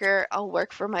hard worker. I'll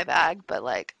work for my bag, but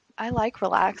like I like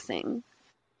relaxing.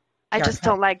 I just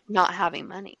don't like not having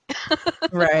money.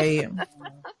 Right.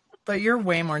 But you're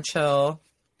way more chill.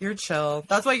 You're chill.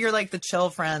 That's why you're like the chill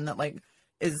friend that like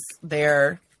is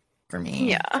there for me.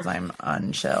 Yeah. Because I'm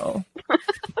unchill.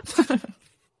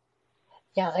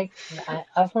 Yeah, like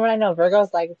from what I know,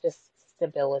 Virgos like just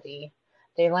stability.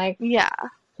 They like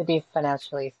to be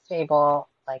financially stable,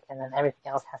 like, and then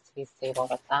everything else has to be stable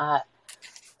with that.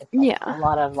 It's like a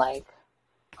lot of like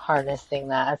harnessing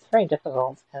that. It's very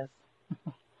difficult because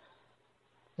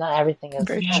not everything is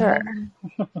for sure.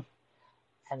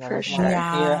 And then there's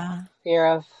fear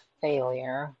of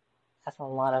failure. That's a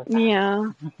lot of that.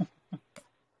 Yeah.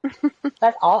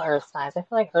 That's all earth signs. I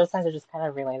feel like earth signs are just kind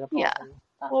of relatable. Yeah.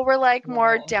 Well, we're like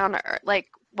more down to earth, like,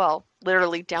 well,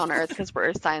 literally down to earth because we're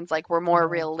earth signs. Like, we're more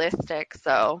realistic.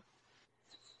 So,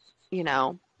 you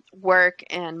know, work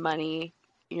and money,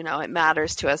 you know, it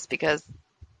matters to us because,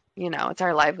 you know, it's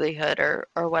our livelihood or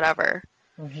whatever.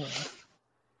 You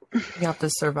have to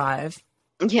survive.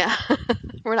 Yeah.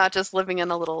 We're not just living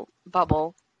in a little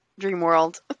bubble dream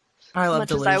world. I love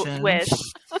delusion. As I wish.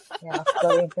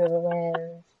 Floating through the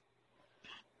wind.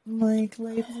 Like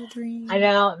life is a dream. I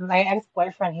know. My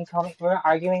ex-boyfriend, he told me, we were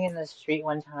arguing in the street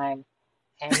one time,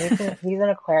 and he's an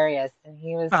Aquarius, and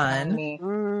he was telling me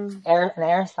an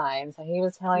air sign. So he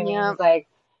was telling me, he's like,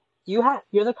 you're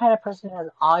the kind of person who has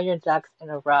all your ducks in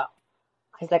a row.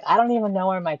 He's like, I don't even know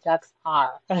where my ducks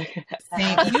are. You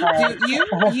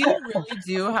really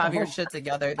do have your shit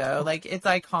together, though. Like, it's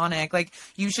iconic. Like,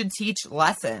 you should teach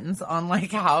lessons on,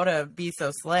 like, how to be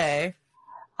so slay.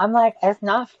 I'm like, it's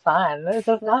not fun. This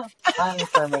is not fun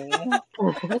for me.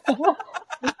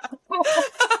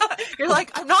 You're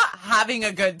like, I'm not having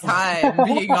a good time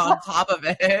being on top of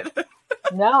it.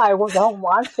 No, I don't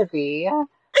want to be.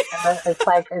 It's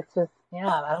like, it's just,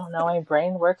 I don't know. My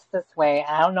brain works this way.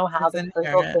 I don't know how the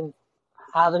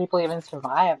people even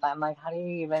survive. I'm like, how do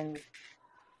you even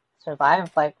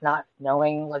survive, like, not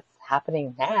knowing what's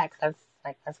happening next?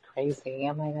 That's crazy.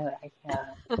 I'm like, I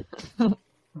can't.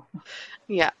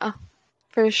 Yeah,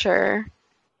 for sure.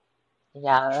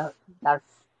 Yeah, that's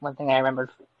one thing I remembered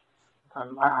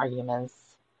from our arguments.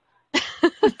 You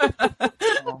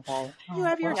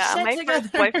have your shit my together.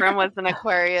 first boyfriend was an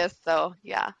Aquarius, so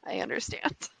yeah, I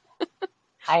understand. We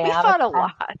have fought a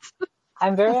lot.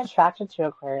 I'm very attracted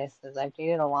to Aquariuses. I've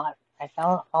dated a lot. I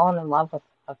fallen in love with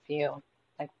a few.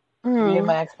 Like, 3 of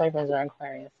my ex-boyfriends are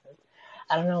Aquariuses.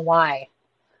 I don't know why,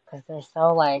 because they're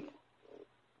so, like,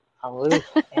 aloof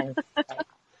and like,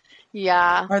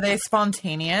 yeah. Are they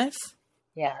spontaneous?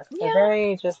 Yeah, they're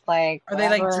very just like. Are they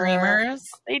like dreamers?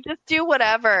 They just do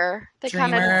whatever. They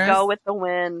kind of just go with the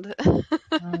wind.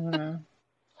 And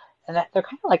they're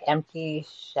kind of like empty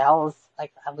shells.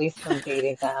 Like, at least from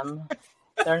dating them,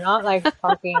 they're not like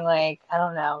fucking like, I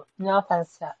don't know. No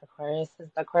offense to Aquarius.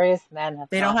 Aquarius men have.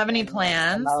 They don't have any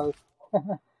plans.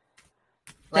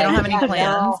 They don't have any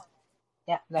plans.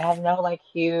 They have no like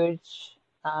huge.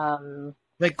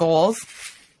 Like goals,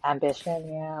 ambition,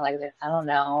 like I don't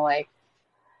know, like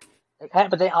they kind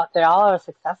of, but they all are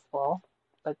successful,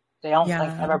 but they don't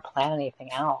like ever plan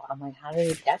anything out. I'm like, how do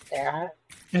you get there?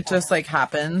 It just like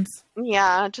happens.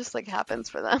 Yeah, it just like happens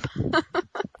for them.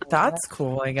 That's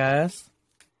cool, I guess.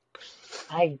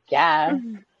 I guess.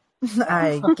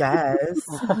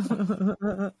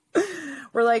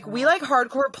 We're like, we like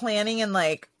hardcore planning and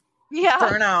like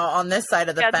burnout on this side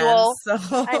of the schedule. fence.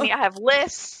 So I have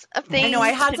lists of things. I know I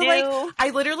had to do. like, I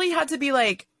literally had to be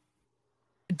like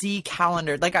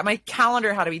de-calendared. Like my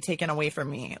calendar had to be taken away from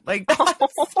me. Like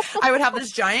I would have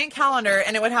this giant calendar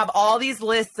and it would have all these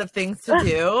lists of things to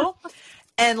do.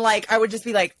 And like, I would just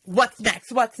be like, what's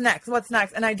next? What's next? What's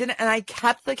next? And I didn't, and I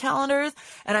kept the calendars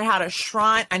and I had a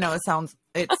shrine. I know it sounds,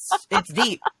 it's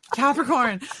deep,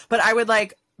 Capricorn, but I would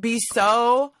like be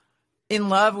so in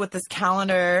love with this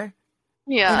calendar.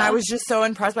 Yeah. And I was just so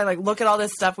impressed by like, look at all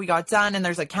this stuff we got done. And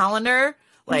there's a calendar,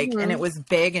 like, and it was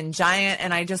big and giant.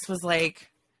 And I just was like,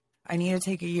 I need to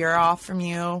take a year off from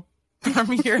you,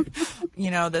 from your,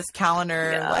 this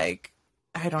calendar. Yeah. Like,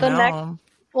 I don't know. Next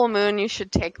full moon, you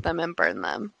should take them and burn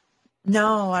them.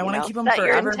 No, I want to keep them set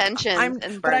forever. Your intentions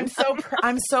and burn. But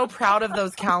I'm so proud of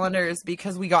those calendars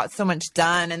because we got so much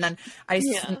done. And then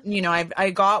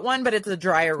I got one, but it's a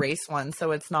dry erase one,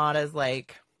 so it's not as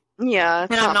like. Yeah,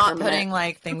 and I'm not putting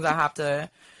like things I have to,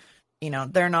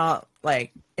 they're not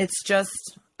like, it's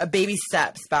just a baby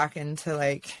steps back into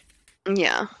like.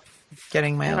 Yeah.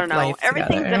 Getting my life together.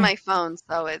 Everything's in my phone,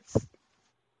 so it's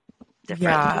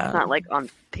different. Yeah. It's not like on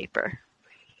paper.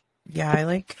 Yeah,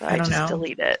 I don't know.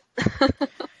 Delete it.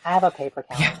 I have a paper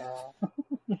calendar.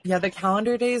 Yeah, the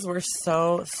calendar days were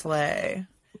so slay.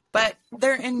 But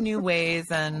they're in new ways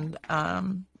and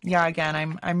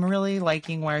again, I'm really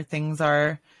liking where things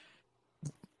are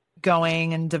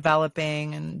going and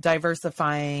developing and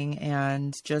diversifying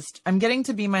and just I'm getting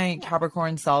to be my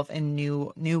Capricorn self in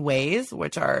new ways,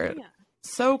 which are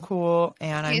so cool.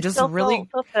 And I'm just really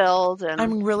fulfilled and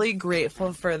I'm really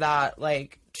grateful for that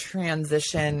like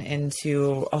transition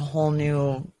into a whole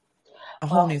new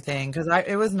thing because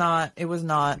it was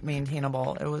not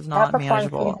maintainable. It was not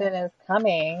manageable. Season is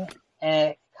coming and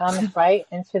it comes right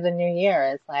into the new year.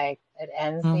 It's like it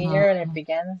ends the year and it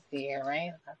begins the year,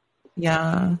 right?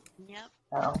 Yeah. Yep.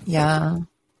 So, yeah.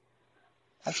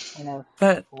 That's kind of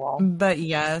cool. But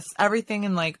yes, everything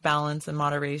in like balance and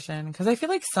moderation. Because I feel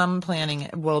like some planning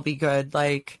will be good,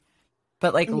 but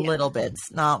little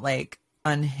bits, not like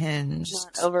unhinged,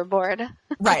 not overboard.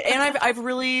 Right. And I've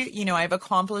really, I've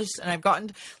accomplished and I've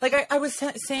gotten like I was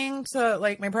saying to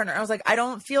like my partner, I was like, I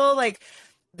don't feel like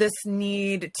this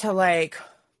need to like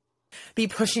be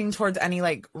pushing towards any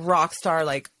like rock star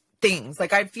like things.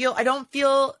 Like I don't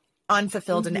feel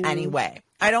unfulfilled in any way.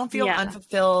 I don't feel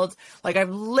unfulfilled. Like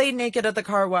I've laid naked at the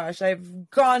car wash. I've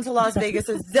gone to Las Vegas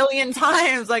a zillion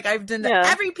times. Like I've done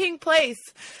every pink place.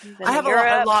 I have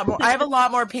a lot more. I have a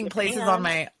lot more pink places on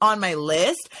my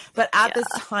list. But at this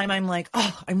time, I'm like,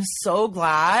 oh, I'm so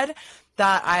glad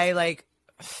that I like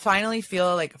finally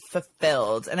feel like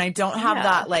fulfilled, and I don't have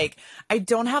that like I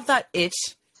don't have that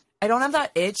itch. I don't have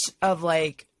that itch of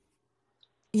like.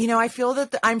 I feel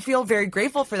that I feel very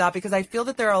grateful for that because I feel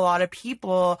that there are a lot of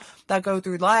people that go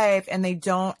through life and they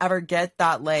don't ever get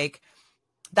that like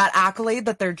that accolade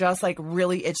that they're just like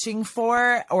really itching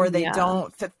for, or they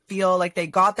don't feel like they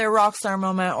got their rock star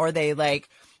moment, or they like,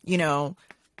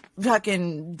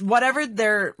 fucking whatever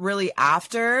they're really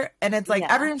after. And it's like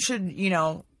everyone should,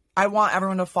 I want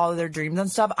everyone to follow their dreams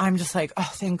and stuff. I'm just like, oh,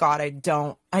 thank God I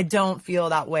don't feel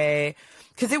that way.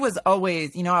 Because it was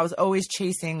always, I was always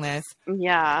chasing this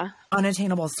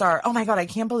unattainable star. Oh my God, I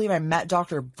can't believe I met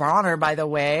Dr. Bronner, by the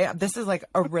way. This is like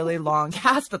a really long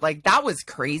cast, but like that was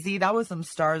crazy. That was some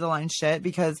stars aligned shit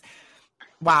because,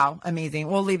 wow, amazing.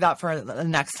 We'll leave that for the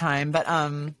next time. But I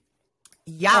think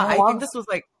this was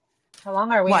like. How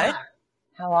long are we at?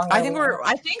 How long I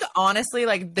think honestly,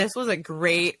 like this was a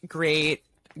great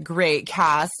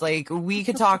cast. Like we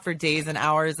could talk for days and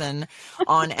hours and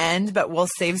on end, but we'll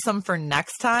save some for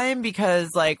next time because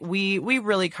like we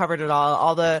really covered it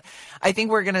all. I think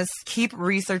we're gonna keep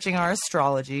researching our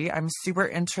astrology. I'm super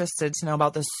interested to know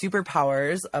about the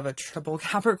superpowers of a triple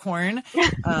Capricorn,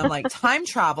 like time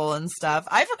travel and stuff.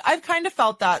 I've kind of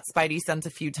felt that spidey sense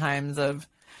a few times of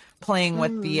playing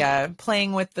with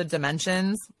the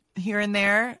dimensions here and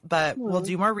there, but we'll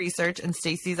do more research, and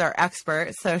Stacey's our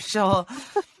expert, so she'll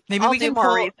maybe we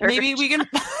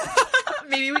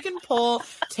can pull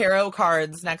tarot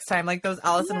cards next time, like those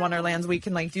Alice in Wonderlands. We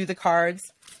can like do the cards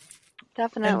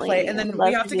definitely and play, and then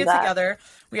we have to get together.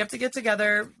 We have to get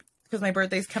together because my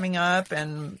birthday's coming up,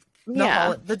 and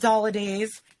the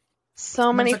holidays.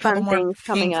 So many fun things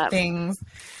coming up.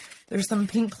 There's some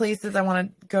pink places I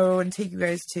want to go and take you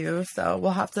guys to, so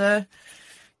we'll have to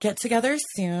get together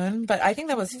soon. But I think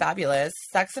that was fabulous.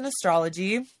 Sex and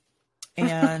astrology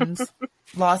and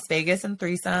Las Vegas and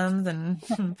threesomes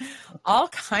and all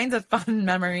kinds of fun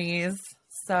memories.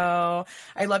 So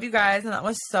I love you guys, and that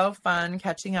was so fun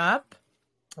catching up.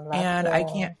 And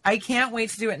I can't wait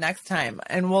to do it next time.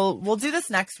 And we'll do this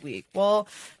next week. Well,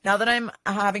 now that I'm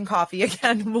having coffee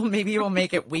again, maybe we'll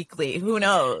make it weekly. Who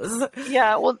knows?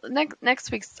 Yeah. Well,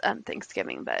 next week's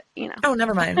Thanksgiving, but you know. Oh,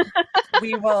 never mind.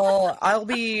 I'll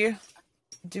be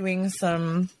doing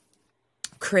some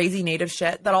crazy native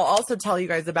shit that I'll also tell you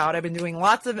guys about. I've been doing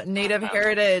lots of native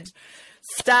heritage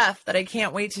stuff that I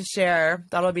can't wait to share.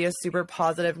 That'll be a super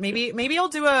positive. Maybe I'll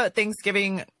do a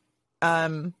Thanksgiving,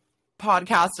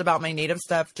 podcast about my native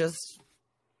stuff just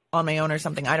on my own or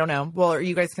something. I don't know. Well, or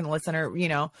you guys can listen, or, you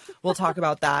know, we'll talk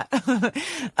about that.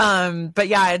 But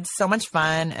yeah, it's so much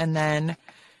fun. And then,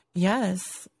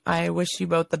 yes, I wish you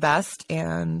both the best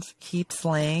and keep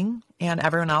slaying. And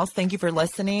everyone else, thank you for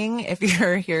listening. If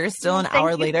you're here still an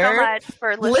hour later, so much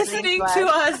for listening to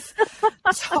us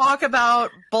talk about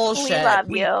bullshit. We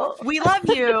love you. We love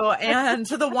you. And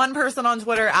to the one person on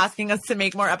Twitter asking us to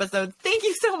make more episodes, thank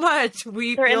you so much.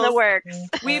 They're in the works.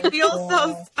 We feel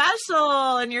so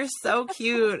special, and you're so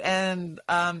cute. And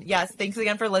yes, thanks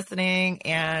again for listening,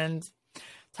 and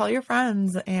tell your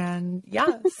friends. And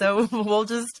yeah, so we'll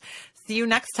just see you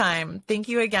next time. Thank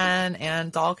you again.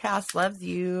 And Dollcast loves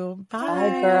you. Bye.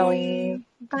 Bye, girlies.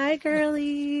 Bye,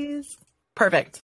 girlies. Perfect.